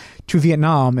out to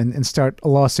Vietnam and start a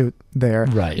lawsuit there.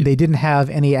 Right. They didn't have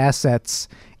any assets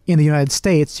in the United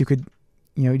States you could,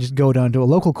 you just go down to a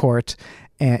local court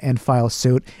and file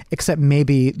suit, except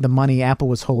maybe the money Apple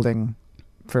was holding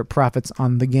for profits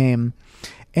on the game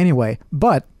anyway.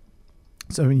 But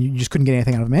so you just couldn't get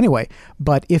anything out of them anyway.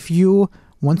 But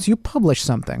once you publish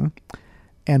something,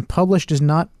 and publish does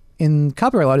not, in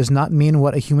copyright law, does not mean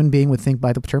what a human being would think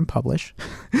by the term publish,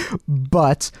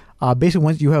 but basically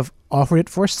once you have offered it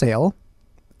for sale,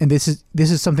 and this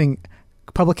is something,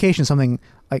 publication is something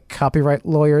like copyright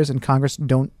lawyers and Congress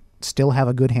don't still have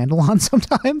a good handle on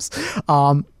sometimes.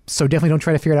 So definitely don't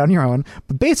try to figure it out on your own.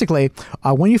 But basically,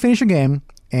 when you finish a game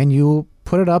and you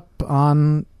put it up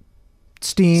on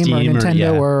Steam or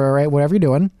Nintendo or whatever you're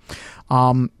doing,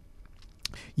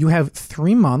 you have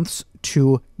 3 months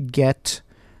to get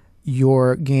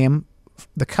your game,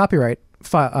 the copyright,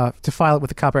 to file it with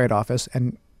the Copyright Office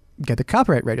and get the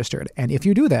copyright registered. And if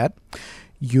you do that,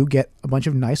 you get a bunch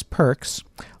of nice perks,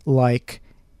 like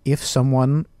if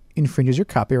someone infringes your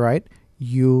copyright,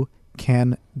 you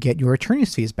can get your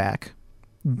attorney's fees back,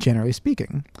 generally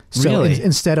speaking. So really?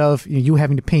 Instead of you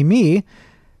having to pay me,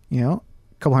 a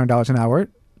couple $100 an hour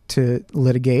to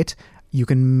litigate, you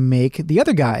can make the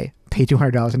other guy pay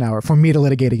 $200 an hour for me to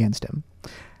litigate against him.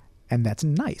 And that's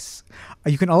nice.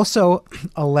 You can also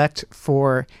elect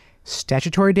for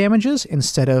statutory damages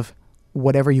instead of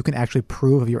whatever you can actually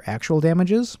prove of your actual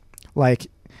damages. Like,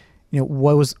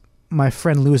 what was my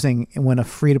friend losing when a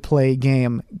free-to-play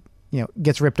game,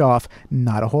 gets ripped off?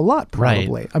 Not a whole lot,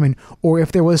 probably. Right. I mean, or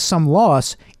if there was some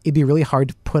loss, it'd be really hard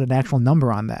to put an actual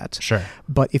number on that. Sure.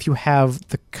 But if you have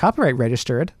the copyright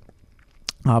registered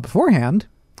beforehand,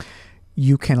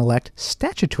 you can elect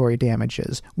statutory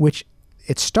damages, which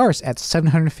it starts at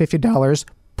 $750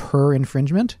 per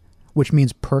infringement, which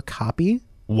means per copy.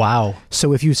 Wow.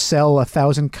 So if you sell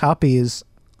 1,000 copies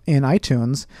in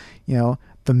iTunes,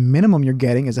 the minimum you're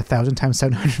getting is 1,000 times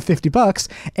 $750.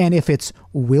 And if it's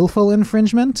willful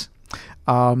infringement,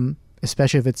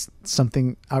 especially if it's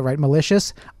something outright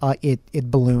malicious,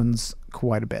 it balloons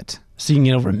quite a bit. So you can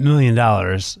get over $1 million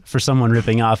for someone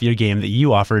ripping off your game that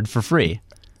you offered for free.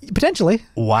 Potentially.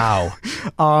 Wow.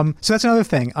 So that's another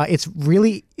thing. It's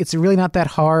really not that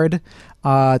hard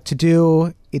to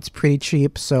do. It's pretty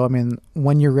cheap. So, I mean,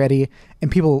 when you're ready,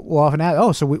 and people will often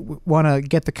ask, so we want to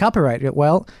get the copyright.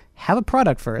 Well, have a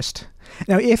product first.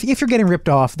 Now, if you're getting ripped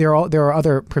off, there are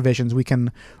other provisions. We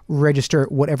can register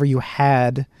whatever you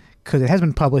had because it hasn't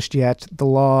been published yet. The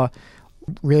law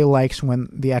really likes when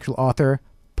the actual author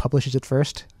publishes it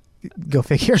first. Go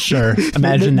figure. Sure.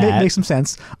 Imagine that. Makes some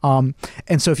sense. And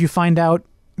so if you find out,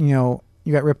 you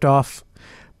got ripped off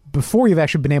before you've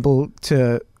actually been able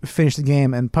to finish the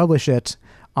game and publish it,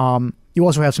 you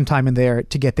also have some time in there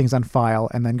to get things on file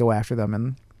and then go after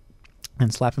them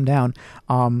and slap them down.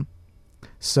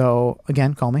 So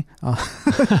again, call me.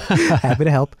 Happy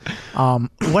to help.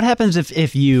 What happens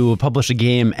if you publish a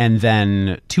game and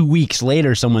then 2 weeks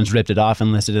later someone's ripped it off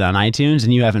and listed it on iTunes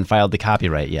and you haven't filed the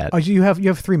copyright yet? You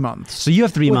have 3 months. So you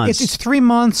have 3 months. It's 3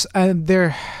 months.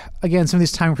 They're, again, some of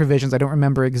these time provisions I don't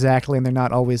remember exactly, and they're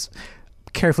not always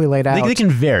carefully laid out. They can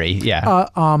vary, yeah.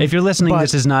 If you're listening,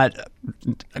 this is not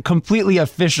completely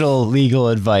official legal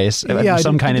advice.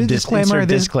 Some kind of disclaimer.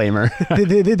 Disclaimer.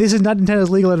 This is not intended as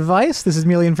legal advice. This is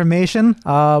merely information.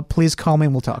 Please call me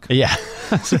and we'll talk. Yeah.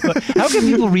 So how can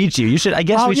people reach you? I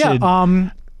guess we should.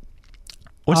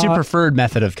 What's your preferred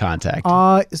method of contact?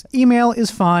 Email is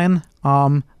fine.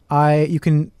 You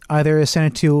can either send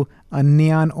it to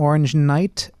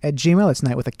neonOrangeNight@gmail. It's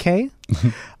night with a K.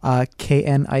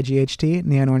 KNIGHT,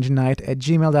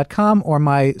 neonOrangeNight@gmail.com. Or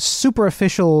my super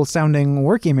official sounding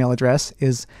work email address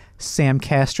is Sam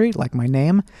Castry, like my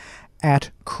name,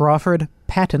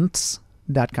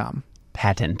 @CrawfordPatents.com.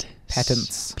 Patents.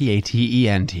 Patent.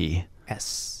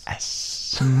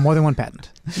 S. More than one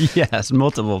patent. Yes,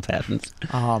 multiple patents.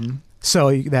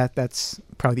 So that's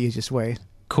probably the easiest way.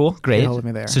 Cool, great. Hold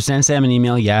me there. So send Sam an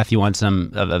email, if you want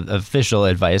some official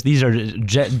advice. These are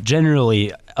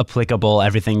generally applicable,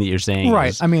 everything that you're saying.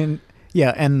 Right. I mean,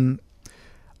 yeah, and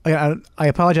I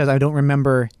apologize. I don't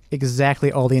remember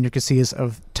exactly all the intricacies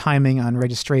of timing on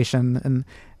registration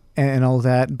and all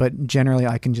that, but generally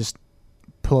I can just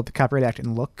pull up the Copyright Act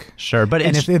and look. Sure, but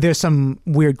if there's some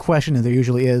weird question, and there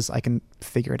usually is, I can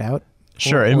figure it out.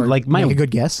 Sure, or make a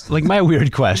good guess. Like my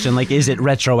weird question, is it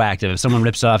retroactive? If someone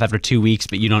rips off after 2 weeks,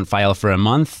 but you don't file for a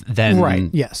month,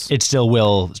 then yes, it still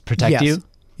will protect you.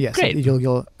 Yes, great.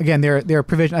 You'll again. There are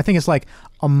provisions. I think it's like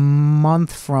a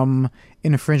month from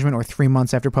infringement or 3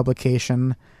 months after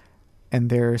publication,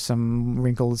 and there are some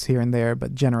wrinkles here and there,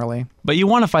 but generally. But you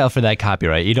want to file for that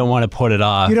copyright. You don't want to put it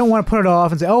off. You don't want to put it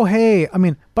off and say, "Oh, hey." I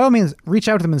mean, by all means, reach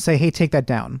out to them and say, "Hey, take that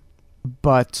down."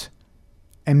 But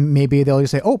and maybe they'll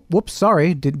just say, "Oh, whoops,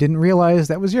 sorry, didn't realize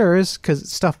that was yours," because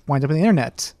stuff winds up on the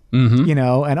internet,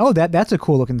 Mm-hmm. And that's a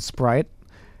cool looking sprite.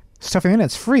 Stuff on the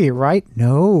internet's free, right?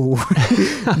 No,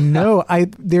 no.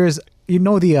 There's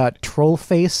the troll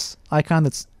face icon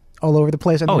that's all over the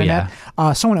place on the internet.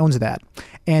 Yeah. Someone owns that,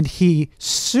 and he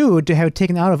sued to have it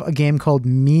taken out of a game called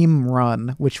Meme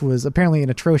Run, which was apparently an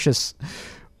atrocious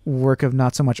work of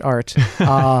not so much art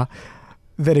that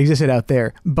existed out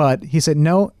there. But he said,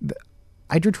 no,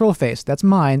 I drew troll face. That's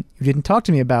mine. You didn't talk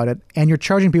to me about it, and you're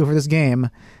charging people for this game.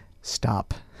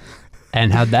 Stop.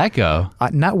 And how'd that go?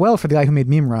 Not well for the guy who made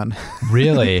Meme Run.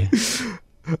 Really?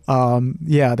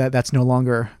 Yeah, that's no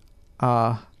longer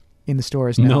in the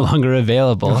stores now. No longer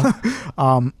available.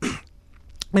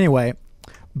 Anyway,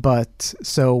 but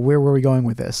so where were we going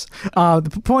with this?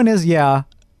 The point is, I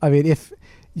mean, if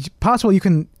possible, you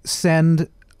can send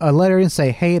a letter and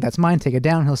say, "Hey, that's mine, take it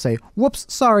down." He'll say, "Whoops,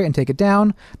 sorry," and take it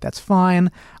down. That's fine.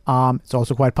 It's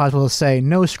also quite possible to say,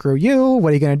 "No, screw you. What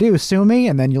are you going to do? Sue me?"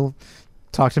 And then you'll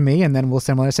talk to me, and then we'll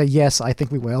send a letter and say, "Yes, I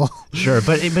think we will." Sure,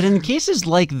 but in cases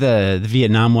like the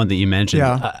Vietnam one that you mentioned,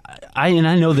 I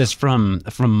know this from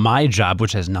my job,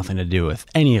 which has nothing to do with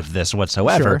any of this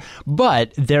whatsoever. Sure.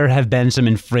 But there have been some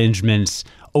infringements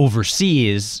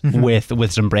overseas with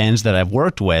some brands that I've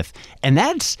worked with, and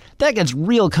that gets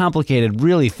real complicated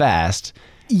really fast.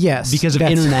 Yes, because of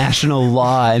international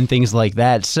law and things like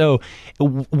that. So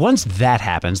once that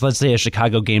happens, let's say a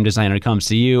Chicago game designer comes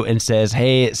to you and says,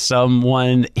 "Hey,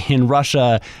 someone in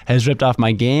Russia has ripped off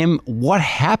my game." What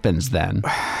happens then?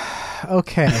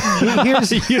 Okay.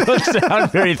 You don't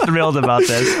sound very thrilled about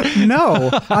this. No,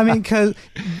 I mean, because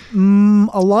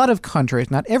a lot of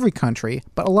countries, not every country,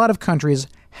 but a lot of countries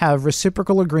have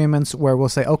reciprocal agreements where we'll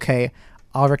say, "Okay,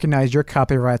 I'll recognize your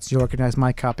copyrights, you'll recognize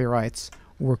my copyrights."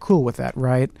 We're cool with that,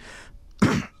 right?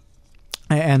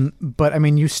 But I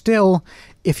mean, you still,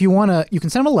 if you want to, you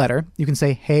can send them a letter. You can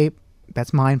say, "Hey,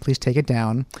 that's mine. Please take it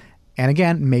down." And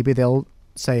again, maybe they'll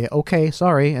say, "Okay,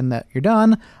 sorry," and that you're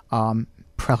done.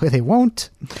 Probably they won't,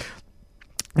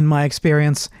 in my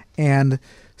experience. And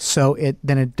so it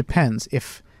depends.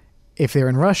 If they're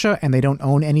in Russia and they don't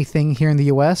own anything here in the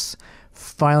U.S.,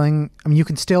 you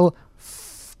can still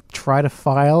try to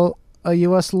file a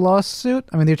U.S. lawsuit.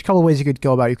 I mean, there's a couple of ways you could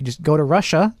go about it. You could just go to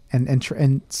Russia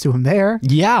and sue them there.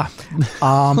 Yeah.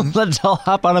 Let's all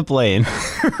hop on a plane.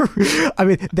 I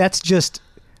mean, that's just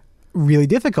really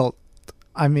difficult.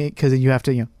 I mean, because you have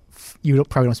to, you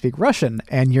probably don't speak Russian,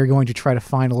 and you're going to try to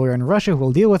find a lawyer in Russia who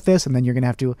will deal with this, and then you're going to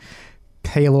have to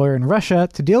pay a lawyer in Russia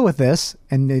to deal with this,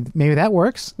 and maybe that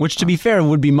works. Which, to be fair,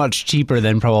 would be much cheaper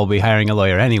than probably hiring a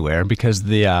lawyer anywhere, because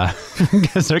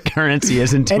because their currency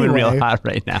isn't doing real hot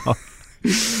right now.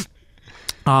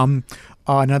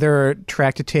 Another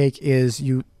track to take is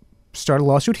you start a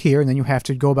lawsuit here, and then you have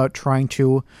to go about trying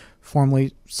to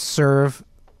formally serve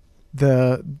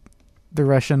the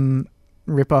Russian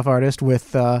ripoff artist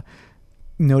with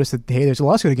notice that, hey, there's a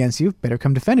lawsuit against you, better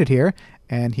come defend it here,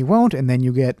 and he won't, and then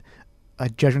you get a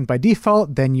judgment by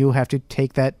default. Then you have to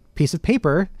take that piece of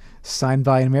paper signed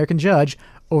by an American judge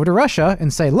over to Russia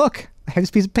and say, "Look, I have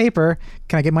this piece of paper.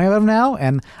 Can I get money out of it now?"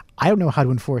 And I don't know how to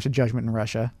enforce a judgment in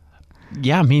Russia.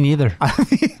 Yeah, me neither.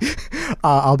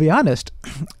 I'll be honest.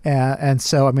 And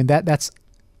so, I mean, that's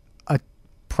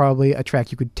probably a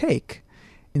track you could take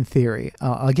in theory.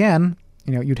 Again,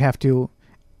 you'd have to,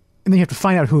 and then you have to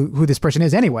find out who this person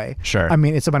is anyway. Sure. I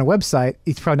mean, it's up on a website.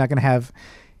 He's probably not going to have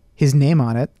his name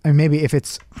on it. I mean, maybe if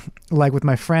it's like with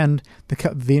my friend, the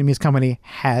Vietnamese company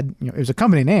had, it was a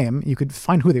company name. You could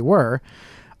find who they were.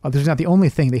 This was not the only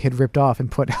thing they had ripped off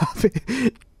and put up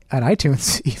at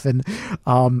iTunes even.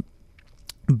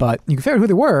 But you could figure out who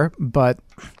they were. But,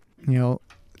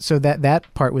 so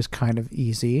that part was kind of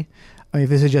easy. I mean, if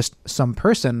this is just some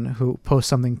person who posts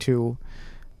something to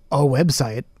a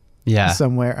website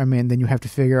somewhere, I mean, then you have to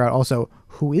figure out also,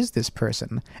 who is this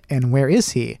person and where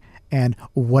is he? And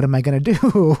what am I going to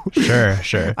do?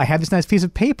 Sure. I have this nice piece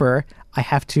of paper. I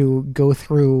have to go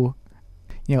through,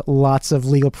 lots of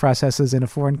legal processes in a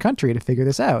foreign country to figure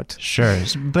this out. Sure.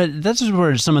 But that's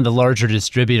where some of the larger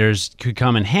distributors could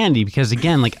come in handy because,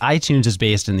 again, like iTunes is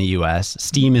based in the U.S.,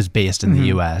 Steam is based in the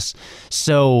U.S.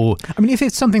 So, I mean, if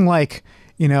it's something like,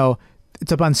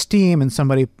 it's up on Steam and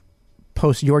somebody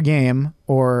posts your game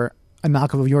or a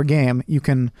knockoff of your game, you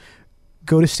can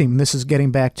go to Steam. This is getting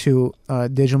back to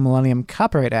Digital Millennium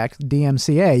Copyright Act,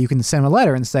 DMCA. You can send a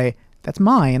letter and say, "That's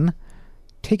mine,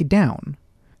 take it down."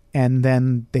 And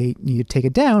then they need to take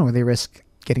it down or they risk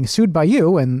getting sued by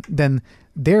you, and then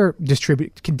they're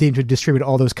continue to distribute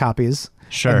all those copies.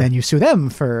 Sure. And then you sue them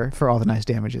for all the nice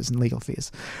damages and legal fees.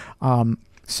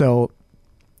 So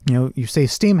you say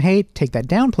Steam, hey, take that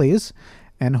down, please,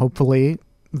 and hopefully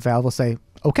Valve will say,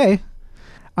 okay.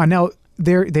 Now,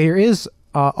 there is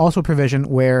also a provision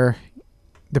where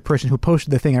the person who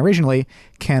posted the thing originally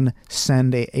can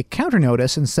send a counter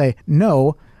notice and say,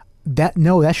 no,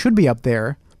 that should be up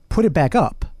there. Put it back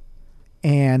up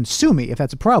and sue me if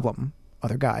that's a problem,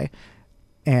 other guy.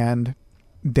 And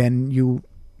then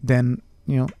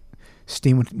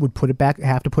Steam would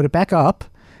have to put it back up,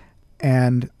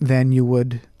 and then you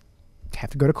would have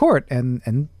to go to court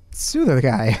and sue the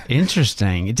guy.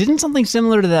 Interesting. Didn't something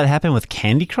similar to that happen with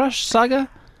Candy Crush Saga?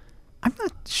 I'm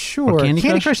not sure.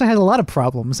 Candy Crush had a lot of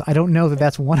problems. I don't know that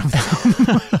that's one of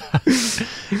them.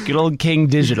 Good old King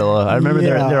Digital. I remember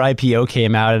their IPO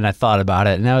came out, and I thought about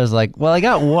it, and I was like, well, I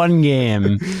got one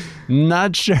game.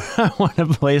 Not sure I want to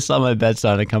place all my bets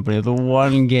on a company with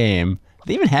one game. Do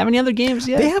they even have any other games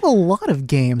yet? They have a lot of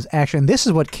games, actually, and this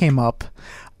is what came up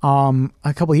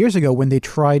a couple of years ago when they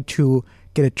tried to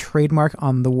get a trademark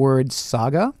on the word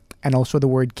saga and also the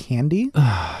word candy.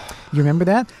 You remember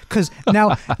that? Because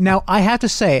now I have to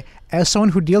say, as someone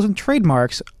who deals with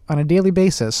trademarks on a daily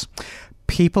basis,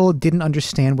 people didn't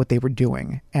understand what they were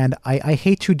doing. And I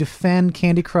hate to defend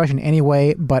Candy Crush in any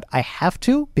way, but I have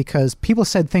to, because people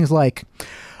said things like,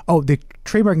 oh, the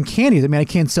trademark in candy, does that mean I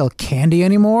can't sell candy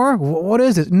anymore? What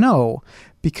is it? No,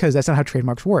 because that's not how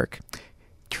trademarks work.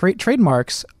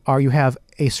 Trademarks are, you have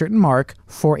a certain mark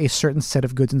for a certain set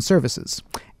of goods and services.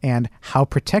 And how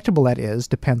protectable that is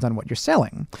depends on what you're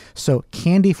selling. So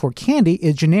candy for candy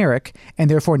is generic and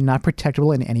therefore not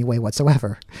protectable in any way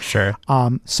whatsoever. Sure.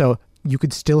 So you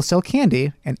could still sell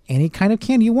candy and any kind of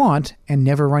candy you want and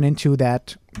never run into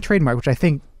that trademark, which I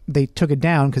think they took it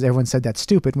down because everyone said that's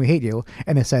stupid and we hate you.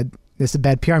 And they said, this is a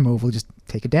bad PR move, we'll just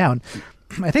take it down.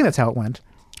 I think that's how it went.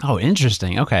 Oh,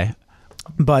 interesting. Okay.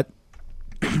 But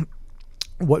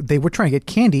what they were trying to get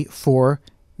candy for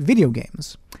video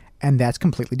games. And that's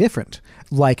completely different.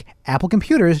 Like Apple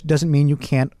computers doesn't mean you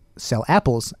can't sell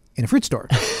apples in a fruit store,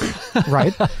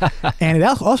 right? And it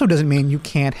also doesn't mean you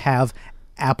can't have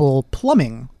Apple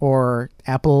plumbing or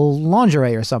Apple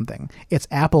lingerie or something. It's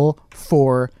Apple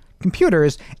for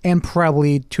computers and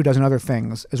probably 24 other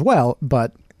things as well.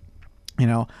 But,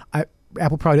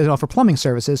 Apple probably doesn't offer plumbing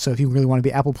services. So if you really want to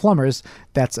be Apple plumbers,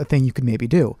 that's a thing you could maybe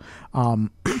do.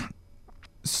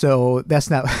 So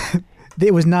that's not...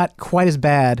 It was not quite as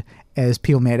bad as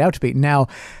people made it out to be. Now,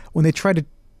 when they tried to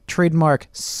trademark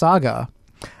Saga,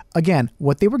 again,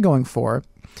 what they were going for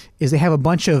is they have a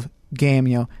bunch of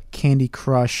game, Candy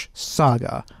Crush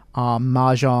Saga,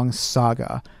 Mahjong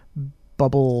Saga,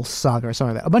 Bubble Saga, or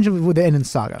something like that. A bunch of with the end in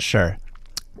Saga. Sure.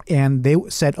 And they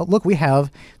said, oh, look, we have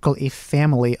called a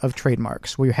family of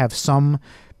trademarks where you have some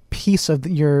piece of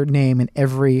your name in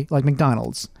every, like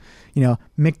McDonald's.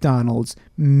 McDonald's,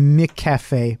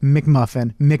 McCafe,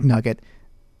 McMuffin, McNugget,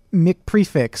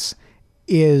 McPrefix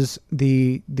is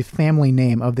the family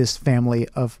name of this family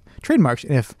of trademarks.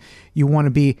 And if you want to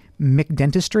be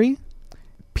McDentistry,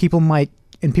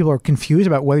 people are confused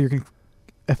about whether you're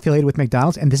affiliated with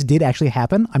McDonald's, and this did actually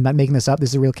happen. I'm not making this up.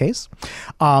 This is a real case.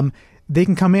 They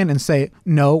can come in and say,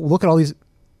 no, look at all these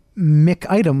Mick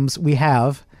items we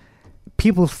have.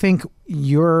 People think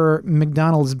you're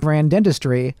McDonald's brand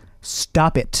dentistry.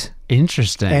 Stop it.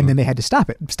 Interesting. And then they had to stop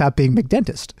it. Stop being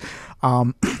McDentist.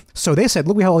 So they said,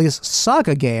 look, we have all these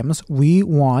Saga games. We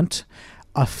want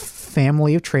a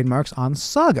family of trademarks on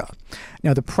Saga.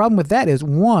 Now, the problem with that is,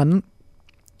 one,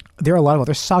 there are a lot of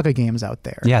other Saga games out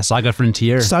there. Yeah, Saga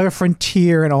Frontier. Saga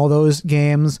Frontier and all those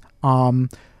games.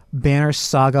 Banner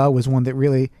Saga was one that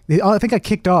really... I think I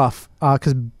kicked off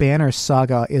because Banner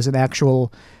Saga is an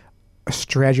actual... a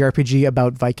strategy RPG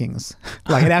about Vikings,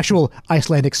 like an actual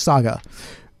Icelandic saga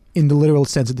in the literal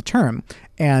sense of the term.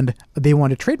 And they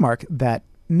wanted to trademark that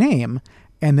name.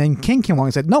 And then King came along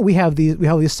and said, no, we have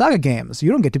these Saga games.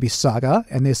 You don't get to be Saga.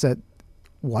 And they said,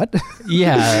 what?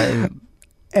 Yeah.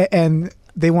 And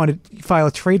they wanted to file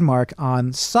a trademark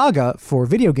on Saga for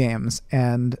video games.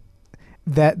 And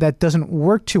that doesn't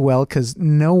work too well because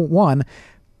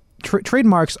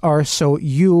trademarks are so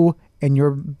you and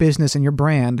your business and your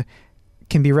brand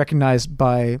can be recognized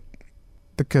by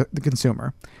the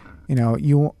consumer.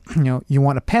 You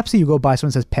want a Pepsi, you go buy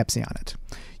something that says Pepsi on it.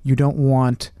 You don't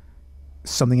want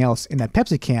something else in that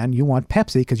Pepsi can. You want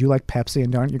Pepsi because you like Pepsi,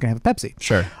 and you're going to have a Pepsi.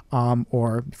 Sure.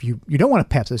 Or if you don't want a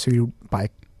Pepsi, so you buy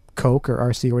Coke or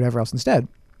RC or whatever else instead.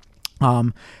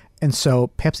 And so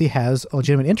Pepsi has a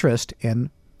legitimate interest in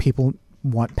people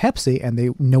want Pepsi and they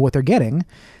know what they're getting.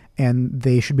 And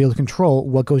they should be able to control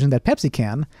what goes in that Pepsi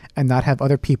can and not have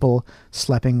other people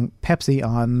slapping Pepsi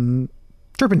on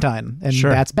turpentine. And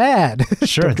Sure. That's bad.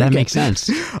 Sure, that makes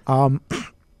sense.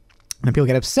 And people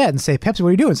get upset and say, Pepsi, what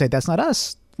are you doing? And say, that's not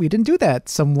us. We didn't do that.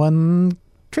 Someone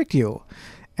tricked you.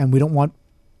 And we don't want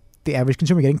the average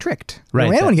consumer getting tricked. We don't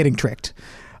want anyone getting tricked.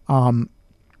 And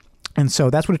so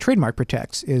that's what a trademark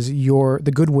protects, is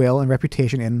the goodwill and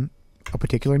reputation in a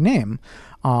particular name.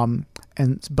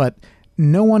 But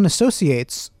no one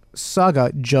associates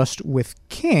Saga just with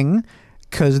King,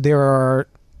 because there are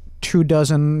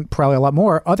 24, probably a lot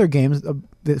more, other games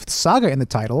with Saga in the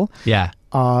title. Yeah.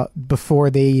 Before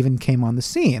they even came on the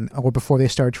scene, or before they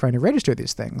started trying to register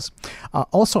these things.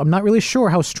 Also, I'm not really sure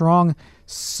how strong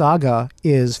Saga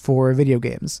is for video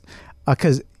games,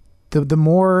 because the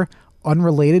more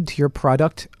unrelated to your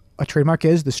product a trademark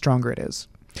is, the stronger it is.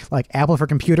 Like Apple for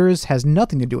computers has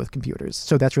nothing to do with computers,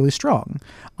 so that's really strong.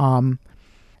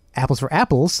 Apples for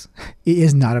apples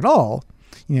is not at all.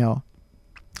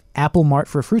 Apple Mart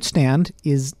for a fruit stand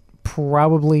is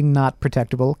probably not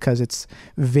protectable because it's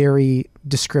very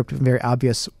descriptive and very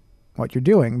obvious what you're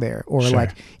doing there. Or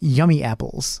like yummy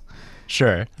apples.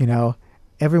 Sure.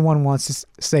 Everyone wants to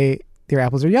say their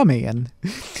apples are yummy, and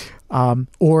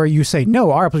or you say,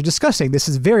 no, our apples are disgusting. This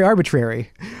is very arbitrary.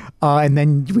 And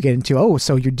then we get into,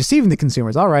 so you're deceiving the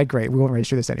consumers. All right, great. We won't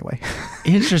register this anyway.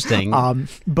 Interesting.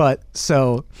 But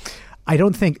so I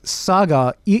don't think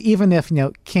Saga, even if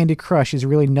Candy Crush is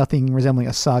really nothing resembling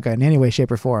a saga in any way,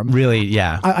 shape, or form. Really,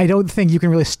 yeah. I don't think you can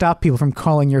really stop people from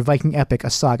calling your Viking epic a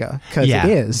saga, because it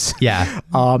is. Yeah.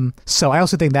 So I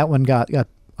also think that one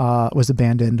was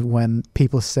abandoned when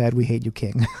people said, "We hate you,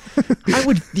 King." I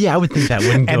would think that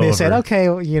wouldn't go over. And they said, "Okay,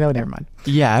 never mind."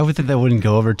 Yeah, I would think that wouldn't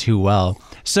go over too well.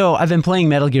 So I've been playing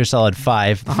Metal Gear Solid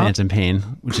 5: The Phantom Pain,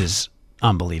 which is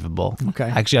unbelievable. Okay.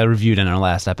 Actually, I reviewed it in our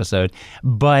last episode.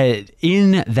 But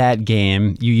in that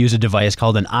game, you use a device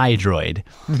called an iDroid,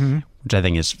 which I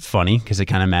think is funny because it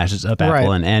kind of mashes up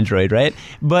Apple and Android, right?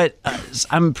 But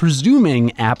I'm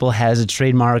presuming Apple has a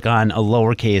trademark on a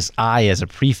lowercase I as a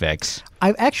prefix.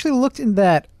 I've actually looked into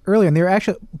that earlier, and there are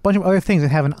actually a bunch of other things that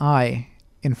have an I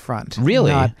in front.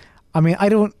 Really? I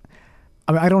don't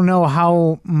know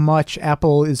how much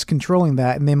Apple is controlling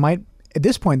that, and they might, at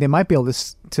this point, they might be able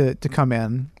to come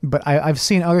in. But I've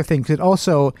seen other things. It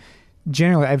also,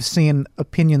 generally, I've seen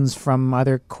opinions from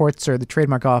either courts or the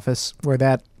trademark office where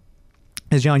that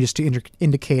is generally just to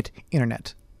indicate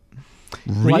internet.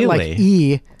 Really? Like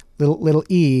E, little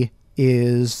E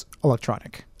is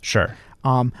electronic. Sure.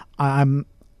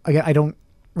 I don't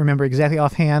remember exactly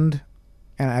offhand,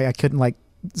 and I couldn't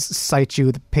cite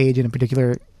you the page in a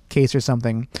particular case or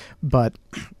something. But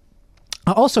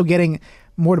also, getting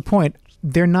more to point,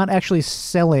 they're not actually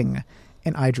selling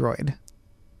an iDroid.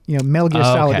 Metal Gear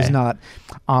Solid is not.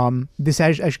 This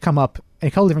has come up in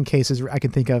a couple different cases I can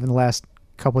think of in the last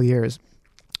couple of years.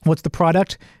 What's the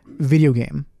product? Video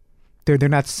game. They're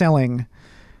not selling,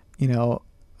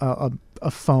 a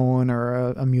phone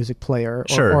or a music player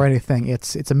or anything.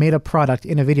 It's a made up product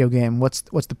in a video game. What's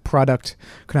the product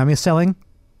Konami is selling?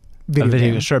 Video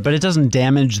game. Sure, but it doesn't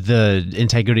damage the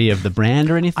integrity of the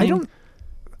brand or anything?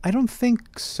 I don't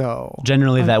think so.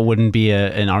 Generally, that wouldn't be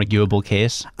an arguable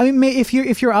case. I mean,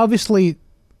 if you're obviously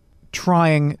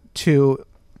trying to,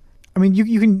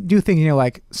 you can do things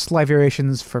like slight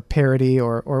variations for parody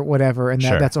or whatever, and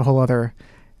that's a whole other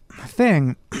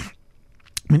thing.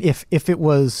 I mean, if it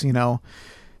was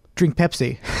drink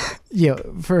Pepsi,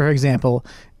 for example,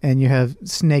 and you have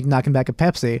Snake knocking back a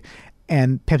Pepsi,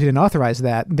 and Pepsi didn't authorize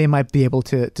that, they might be able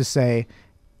to say,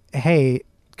 hey,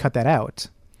 cut that out.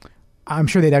 I'm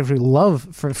sure they'd actually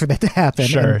love for that to happen.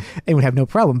 Sure. And they would have no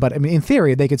problem. But in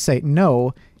theory, they could say,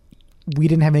 no, we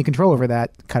didn't have any control over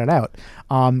that, cut it out.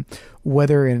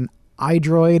 Whether an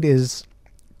iDroid is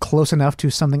close enough to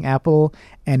something Apple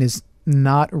and is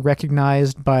not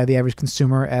recognized by the average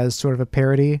consumer as sort of a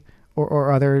parody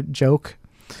or other joke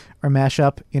or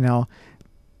mashup,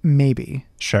 maybe.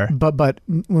 Sure. But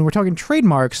when we're talking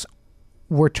trademarks,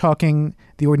 we're talking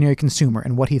the ordinary consumer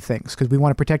and what he thinks, because we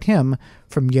want to protect him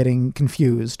from getting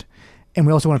confused. And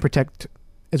we also want to protect,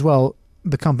 as well,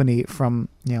 the company from,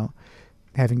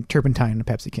 having turpentine in a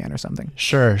Pepsi can or something.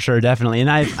 Sure, definitely. And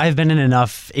I've been in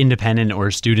enough independent or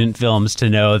student films to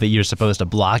know that you're supposed to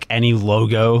block any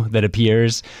logo that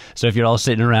appears. So if you're all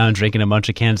sitting around drinking a bunch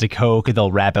of cans of Coke,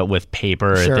 they'll wrap it with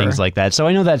paper and things like that. So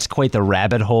I know that's quite the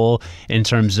rabbit hole in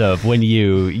terms of when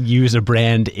you use a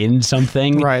brand in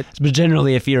something. Right. But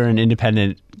generally, if you're an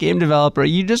independent game developer,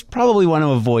 you just probably want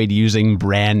to avoid using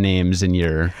brand names in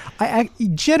your...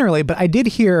 Generally, but I did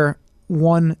hear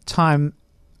one time,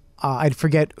 I'd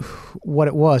forget what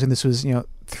it was, and this was,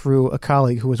 through a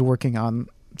colleague who was working on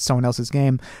someone else's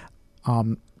game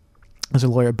as a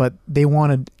lawyer, but they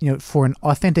wanted, for an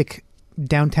authentic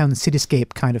downtown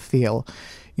cityscape kind of feel,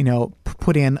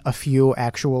 put in a few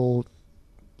actual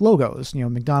logos,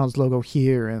 McDonald's logo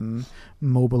here and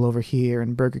Mobil over here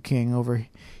and Burger King over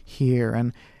here.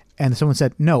 And someone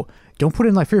said, no, don't put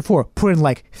in like 3 or 4, put in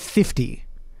like 50.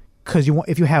 Because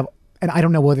if you have, and I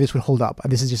don't know whether this would hold up.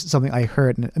 This is just something I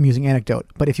heard, an amusing anecdote.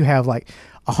 But if you have like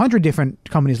 100 different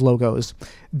companies' logos,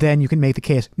 then you can make the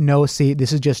case, no, see,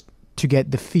 this is just to get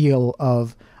the feel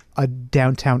of a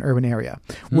downtown urban area.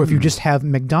 Where if you just have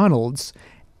McDonald's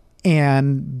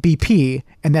and BP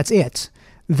and that's it,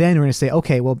 then we're going to say,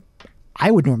 okay, well, I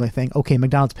would normally think, okay,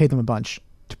 McDonald's paid them a bunch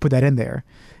to put that in there.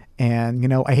 And,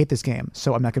 I hate this game,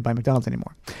 so I'm not going to buy McDonald's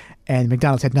anymore. And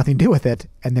McDonald's had nothing to do with it,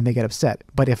 and then they get upset.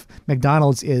 But if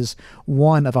McDonald's is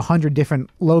one of 100 different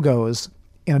logos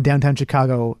in a downtown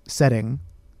Chicago setting,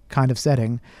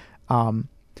 I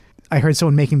heard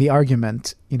someone making the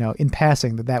argument, in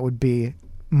passing, that would be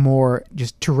more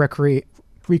just to recreate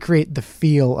the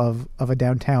feel of a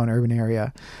downtown urban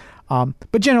area.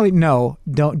 But generally, no,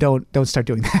 don't start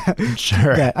doing that.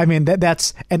 Sure.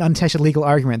 That's an untested legal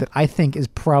argument that I think is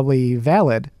probably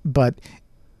valid, but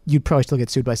you'd probably still get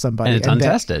sued by somebody. And it's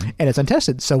untested. And it's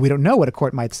untested, so we don't know what a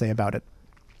court might say about it.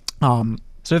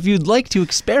 So if you'd like to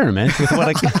experiment with what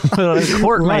a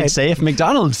court might say if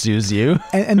McDonald's sues you.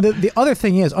 And the other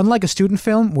thing is, unlike a student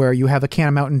film where you have a can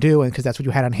of Mountain Dew and because that's what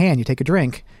you had on hand, you take a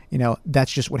drink,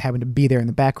 that's just what happened to be there in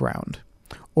the background.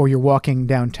 Or you're walking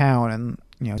downtown and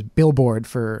it's a billboard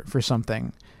for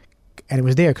something, and it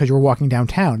was there because you were walking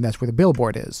downtown. That's where the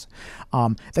billboard is.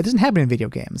 That doesn't happen in video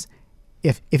games.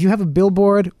 If you have a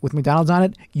billboard with McDonald's on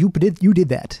it, you did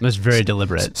that. That's very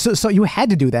deliberate. So you had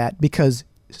to do that because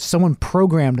someone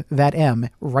programmed that M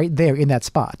right there in that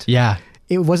spot. Yeah.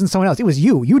 It wasn't someone else. It was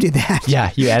you. You did that.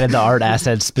 Yeah, you added the art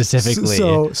asset specifically.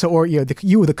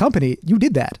 The company, you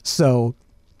did that. So,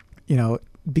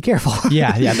 be careful.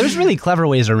 Yeah. There's really clever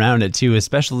ways around it too,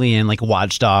 especially in like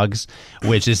Watch Dogs,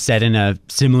 which is set in a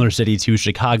similar city to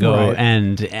Chicago, right.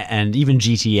 and even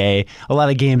GTA. A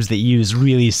lot of games that use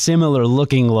really similar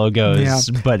looking logos.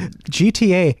 Yeah. But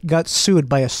GTA got sued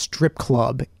by a strip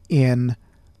club in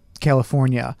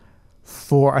California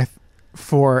for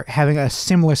having a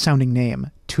similar sounding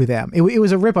name to them. It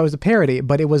was a rip. It was a parody,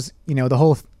 but it was the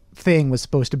whole thing was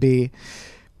supposed to be.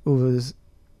 It was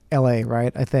L.A.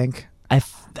 right? I think.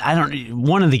 I don't.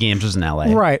 One of the games was in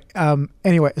L.A. Right.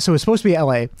 Anyway, so it was supposed to be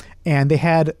L.A. and they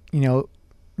had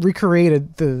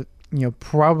recreated the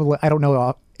probably, I don't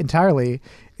know entirely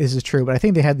this is true, but I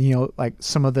think they had like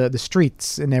some of the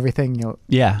streets and everything.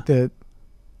 Yeah. The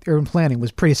urban planning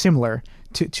was pretty similar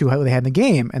to how they had in the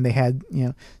game, and they had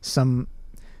some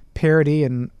parody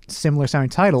and similar sounding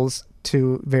titles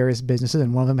to various businesses,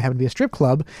 and one of them happened to be a strip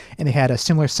club, and they had a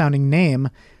similar sounding name.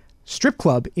 Strip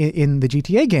club in the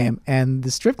GTA game, and the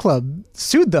strip club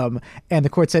sued them, and the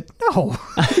court said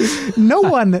no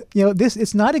one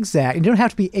it's not exact, and you don't have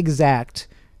to be exact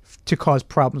to cause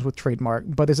problems with trademark,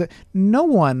 but no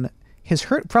one has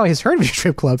heard of your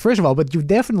strip club, first of all, but you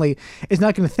definitely is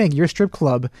not going to think your strip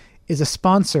club is a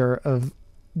sponsor of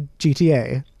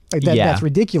GTA. Like that. Yeah. That's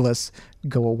ridiculous.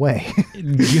 Go away.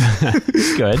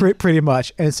 Good. Pretty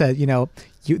much. And it said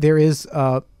there is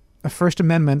a First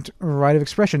Amendment right of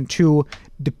expression to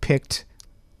depict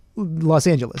Los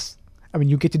Angeles. I mean,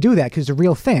 you get to do that because it's a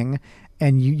real thing,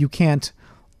 and you can't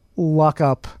lock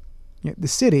up the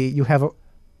city. You have a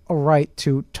right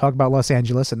to talk about Los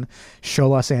Angeles and show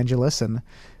Los Angeles and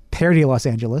parody Los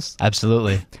Angeles.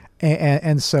 Absolutely.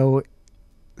 And so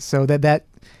that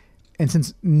and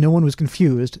since no one was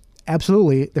confused,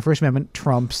 absolutely, the First Amendment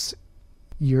trumps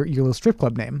your little strip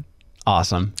club name.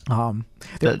 Awesome.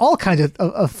 There are all kinds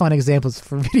of fun examples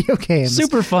for video games.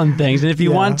 Super fun things. And if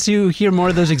you want to hear more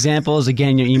of those examples,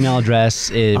 again, your email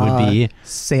address would be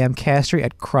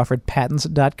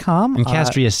samcastry@crawfordpatents.com. And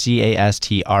Castree is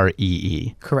Castree.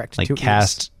 Correct. Like 2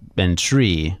 cast and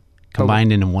tree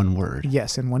combined into one word.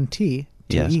 Yes, and 1 T.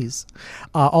 2 Yes. E's.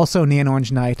 Also,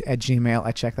 neonorangenight@gmail.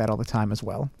 I check that all the time as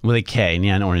well. With a K,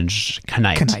 neon orange,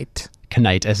 Knight.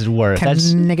 Knight, as it were.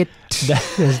 Knigget,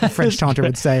 as the French taunter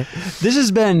would say. This has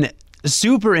been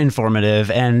super informative,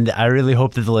 and I really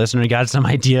hope that the listener got some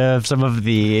idea of some of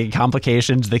the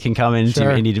complications that can come into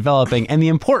indie developing, and the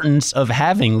importance of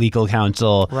having legal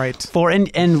counsel. Right.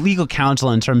 And legal counsel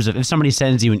in terms of if somebody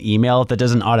sends you an email, that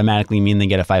doesn't automatically mean they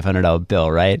get a $500 bill,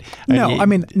 right?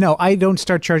 No, I don't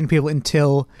start charging people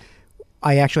until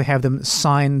I actually have them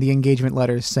sign the engagement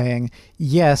letters saying,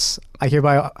 yes, I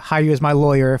hereby hire you as my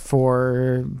lawyer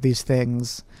for these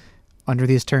things under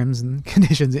these terms and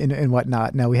conditions and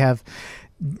whatnot. Now, we have,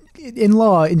 in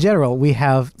law in general, we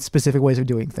have specific ways of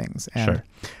doing things. And, Sure.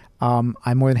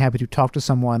 I'm more than happy to talk to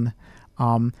someone.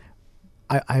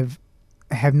 I've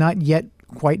have not yet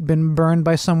quite been burned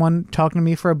by someone talking to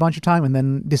me for a bunch of time and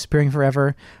then disappearing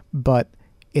forever, but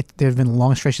there's been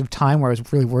long stretches of time where I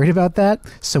was really worried about that.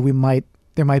 So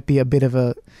there might be a bit of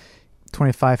a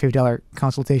 $25-$50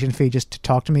 consultation fee just to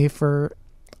talk to me for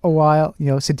a while,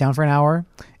 sit down for an hour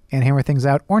and hammer things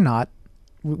out, or not.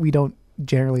 We don't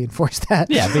generally enforce that.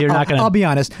 Yeah, but you're not going to... I'll be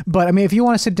honest. But I mean, if you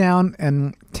want to sit down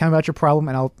and tell me about your problem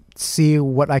and I'll see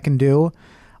what I can do,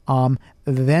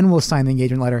 then we'll sign the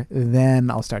engagement letter. Then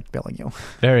I'll start billing you.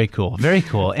 Very cool. Very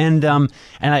cool. And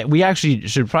we actually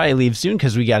should probably leave soon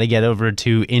because we got to get over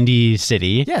to Indie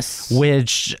City. Yes.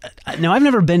 Which, now I've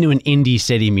never been to an Indie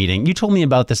City meeting. You told me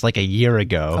about this like a year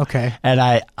ago. Okay. And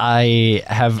I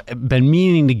have been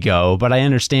meaning to go, but I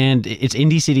understand it's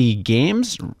Indie City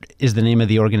Games is the name of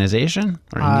the organization?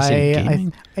 Or Indie City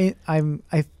Gaming?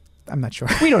 I'm not sure.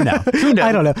 We don't know. Who knows?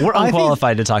 I don't know. We're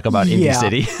unqualified to talk about Indie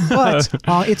City. But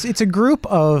it's a group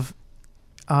of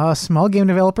small game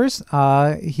developers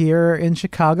here in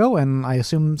Chicago and I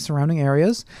assume surrounding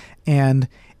areas. And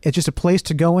it's just a place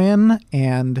to go in,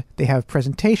 and they have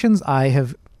presentations. I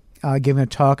have given a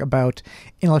talk about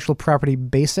intellectual property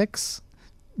basics,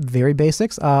 very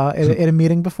basics, at a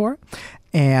meeting before.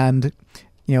 And,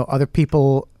 other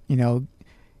people,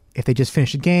 if they just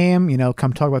finished a game,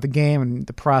 come talk about the game and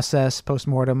the process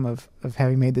post-mortem of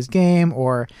having made this game,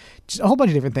 or just a whole bunch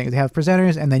of different things. They have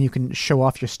presenters, and then you can show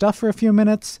off your stuff for a few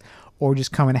minutes, or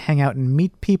just come and hang out and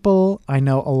meet people. I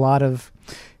know a lot of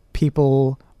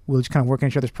people will just kind of work on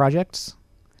each other's projects.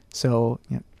 So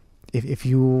if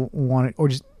you want it, or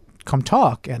just come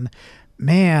talk, and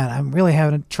man, I'm really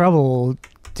having trouble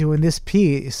doing this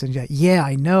piece, and yeah,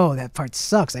 I know that part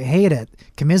sucks. I hate it.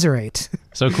 Commiserate.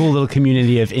 So a cool little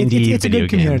community of indie it's video a good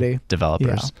community. Game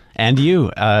developers, Yeah. and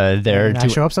you there And to I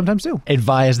show up sometimes too.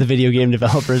 advise the video game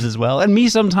developers as well, and me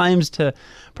sometimes to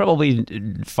probably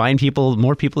find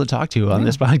more people to talk to on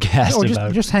this podcast. Or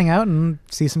about. just hang out and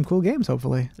see some cool games,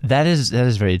 hopefully. That is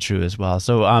very true as well.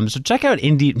 So so check out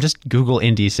Indie. Just Google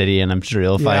Indie City, and I'm sure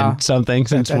you'll find something.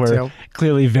 Since that we're too.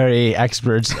 clearly very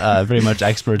experts, very much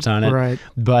experts on it. Right.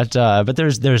 But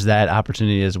there's that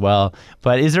opportunity as well.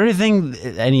 But is there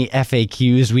any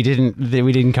FAQs we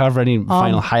didn't cover? Any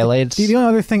final highlights? The only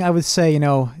other thing I would say,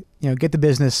 get the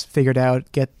business figured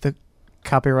out, get the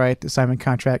copyright assignment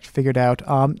contract figured out,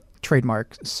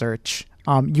 trademark search.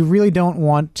 You really don't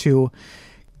want to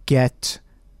get,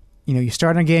 you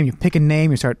start on a game, you pick a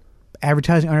name, you start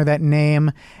advertising under that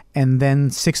name, and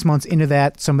then 6 months into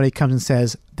that, somebody comes and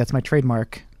says, that's my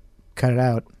trademark, cut it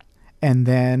out. And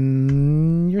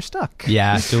then you're stuck.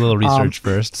 Yeah, do a little research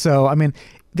first. So, I mean,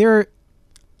 you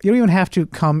don't even have to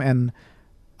come and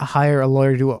hire a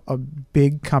lawyer to do a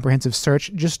big comprehensive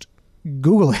search. Just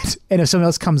Google it. And if something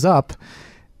else comes up,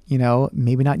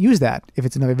 maybe not use that if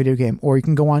it's another video game. Or you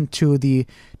can go on to the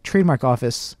trademark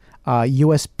office,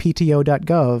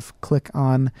 uspto.gov, click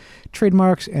on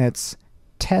trademarks, and it's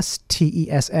TESS,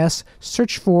 T-E-S-S.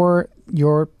 Search for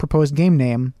your proposed game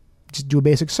name. Just do a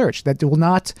basic search. That will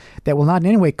not in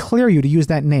any way clear you to use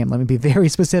that name. Let me be very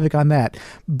specific on that.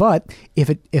 But if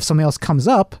something else comes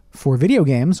up for video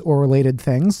games or related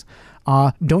things,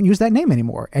 don't use that name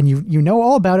anymore. And you know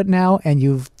all about it now, and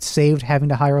you've saved having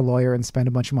to hire a lawyer and spend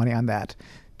a bunch of money on that.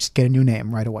 Just get a new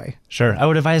name right away. Sure. I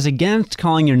would advise against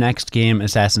calling your next game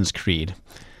Assassin's Creed.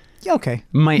 Yeah, okay.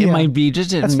 It might be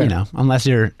just, fair. unless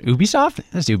you're Ubisoft.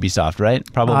 That's Ubisoft, right?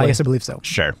 Probably. Yes, I believe so.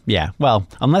 Sure. Yeah. Well,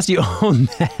 unless you own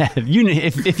that.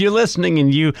 If you're listening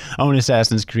and you own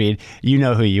Assassin's Creed, you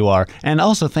know who you are. And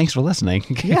also, thanks for listening.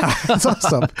 Yeah, that's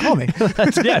awesome. Call me.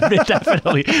 Yeah,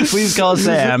 definitely. Please call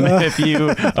Sam if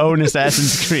you own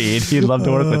Assassin's Creed. He'd love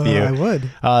to work with you. I would.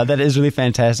 That is really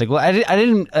fantastic. Well, I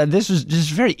didn't. This was just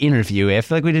very interviewy. I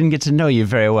feel like we didn't get to know you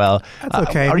very well. That's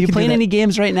okay. Are you playing any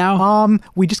games right now?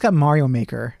 We just got Mario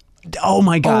Maker. Oh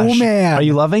my gosh! Oh man, are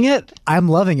you loving it? I'm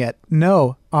loving it.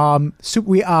 No,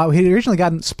 we had originally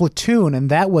gotten Splatoon, and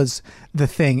that was the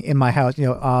thing in my house.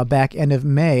 Back end of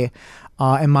May,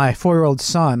 and my 4-year-old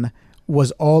son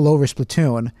was all over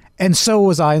Splatoon, and so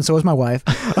was I, and so was my wife.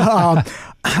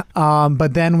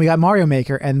 But then we got Mario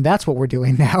Maker, and that's what we're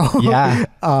doing now.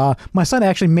 Yeah. My son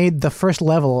actually made the first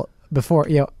level before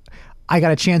I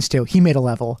got a chance to. He made a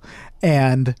level,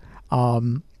 and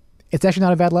it's actually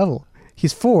not a bad level.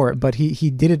 He's 4, but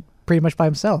he did it pretty much by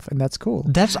himself, and that's cool.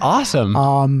 That's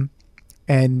awesome.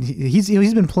 And he's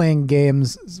been playing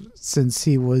games since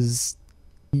he was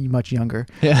much younger.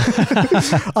 Yeah.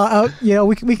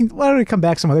 We can. Why don't we come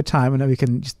back some other time and then we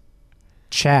can just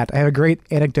chat. I have a great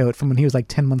anecdote from when he was like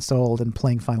 10 months old and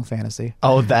playing Final Fantasy.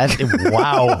 Oh,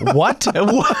 wow. What?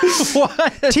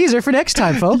 What? Teaser for next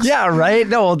time, folks. Yeah, right.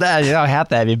 No, well, I have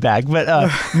to have you back.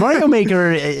 But Mario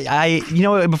Maker,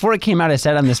 before it came out, I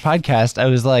said on this podcast, I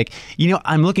was like,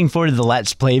 I'm looking forward to the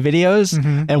Let's Play videos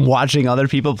and watching other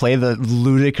people play the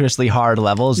ludicrously hard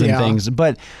levels and things.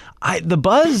 But the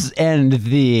buzz and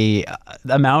the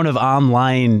amount of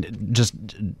online just,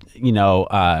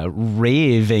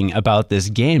 raving about this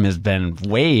game has been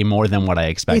way more than what I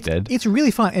expected. It's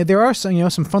really fun. There are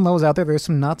some fun levels out there. There's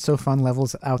some not so fun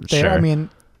levels out there. Sure. I mean,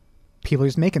 people are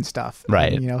just making stuff.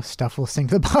 Right. And, stuff will sink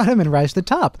to the bottom and rise to the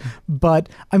top. But,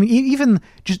 I mean, even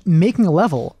just making a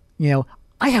level,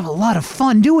 I have a lot of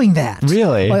fun doing that.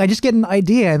 Really? Like, I just get an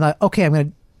idea and like, okay, I'm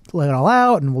going to let it all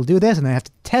out and we'll do this, and then I have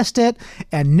to test it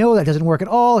and no, that doesn't work at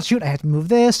all. Shoot, I have to move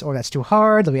this, or that's too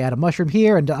hard. Let me add a mushroom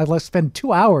here, and I'll spend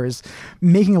 2 hours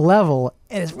making a level,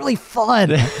 and it's really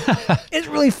fun. It's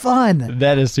really fun.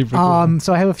 That is super cool.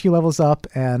 So I have a few levels up,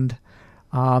 and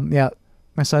my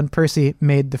son Percy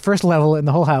made the first level in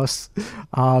the whole house,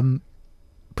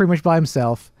 pretty much by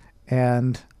himself,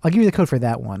 and I'll give you the code for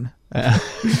that one.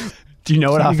 Do you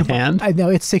know it offhand? I know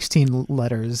it's 16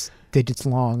 digits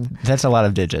long. That's a lot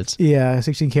of digits. Yeah,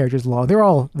 16 characters long. They're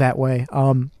all that way.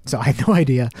 So I have no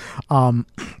idea.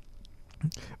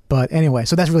 But anyway,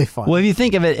 so that's really fun. Well, if you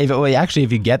think of it,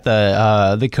 if you get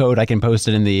the code, I can post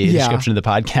it in the description of the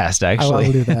podcast. Actually, I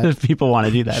will do that if people want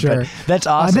to do that. Sure. But that's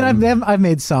awesome. And then I've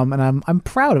made some, and I'm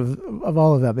proud of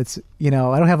all of them. It's I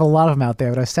don't have a lot of them out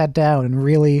there, but I sat down and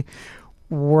really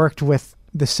worked with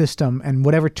the system and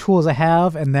whatever tools I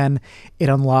have, and then it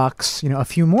unlocks a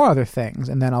few more other things,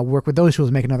 and then I'll work with those tools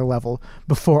to make another level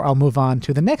before I'll move on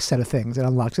to the next set of things that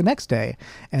unlocks the next day,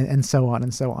 and so on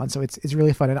and so on. So it's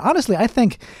really fun. And honestly, I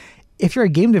think if you're a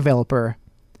game developer,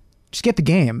 just get the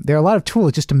game. There are a lot of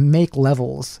tools just to make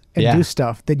levels and do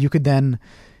stuff that you could then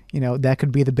that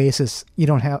could be the basis. You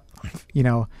don't have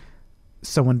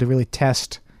someone to really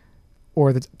test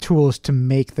or the tools to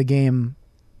make the game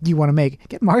you want to make.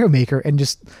 Get Mario Maker and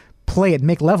just play it,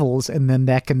 make levels, and then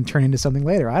that can turn into something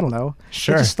later. I don't know.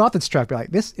 Sure. It's just thought that struck me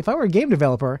like this. If I were a game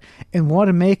developer and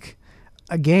wanted to make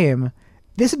a game,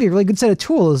 this would be a really good set of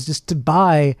tools just to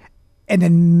buy and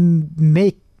then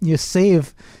make,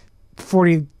 save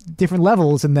 40 different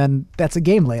levels, and then that's a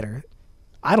game later.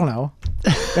 I don't know.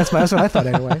 That's what I thought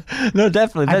anyway. No,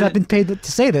 definitely. I've not been paid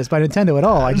to say this by Nintendo at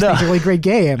all. I just think it's a really great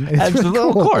game. It's Absolutely,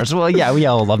 really cool. Of course. Well, yeah, we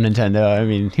all love Nintendo. I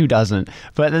mean, who doesn't?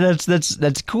 But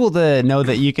that's cool to know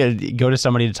that you could go to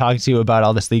somebody to talk to about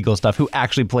all this legal stuff who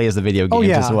actually plays the video games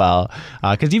as well.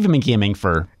 Because you've been gaming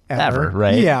forever,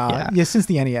 right? Yeah, since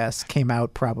the NES came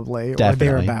out, probably, Definitely.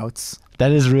 or thereabouts.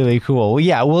 That is really cool. Well,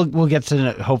 yeah, we'll get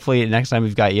to hopefully next time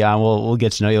we've got you on, we'll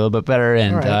get to know you a little bit better,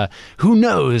 and right. Who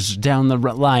knows down the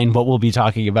line what we'll be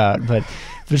talking about. But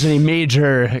if there's any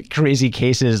major crazy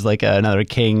cases like another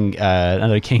King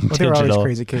Digital, there are always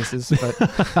crazy cases. But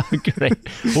great.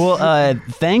 Well,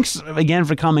 thanks again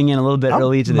for coming in a little bit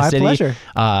early to the city. My pleasure.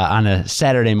 On a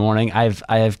Saturday morning. I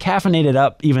have caffeinated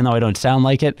up, even though I don't sound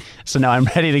like it. So now I'm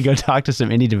ready to go talk to some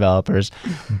indie developers.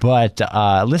 But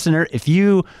listener, if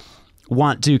you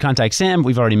want to contact Sam,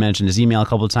 we've already mentioned his email a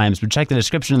couple of times, but check the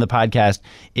description of the podcast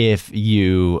if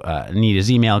you need his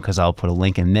email, because I'll put a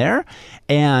link in there.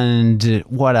 And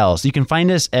what else? You can find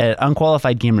us at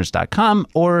unqualifiedgamers.com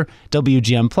or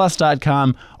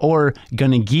wgmplus.com or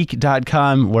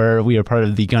gonnageek.com, where we are part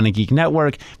of the Gonna Geek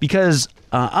Network, because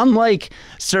unlike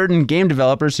certain game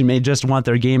developers who may just want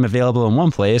their game available in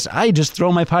one place, I just throw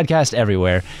my podcast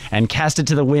everywhere and cast it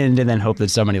to the wind and then hope that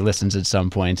somebody listens at some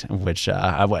point, which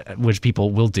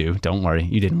people will do. Don't worry.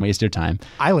 You didn't waste your time.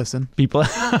 I listen. People,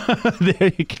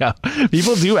 there you go.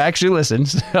 People do actually listen.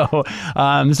 So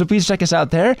please check us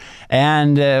out there.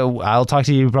 And I'll talk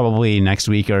to you probably next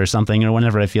week or something, or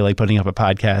whenever I feel like putting up a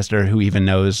podcast, or who even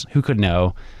knows? Who could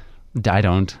know? I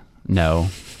don't know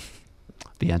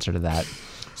the answer to that.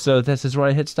 So this is where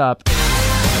I hit stop.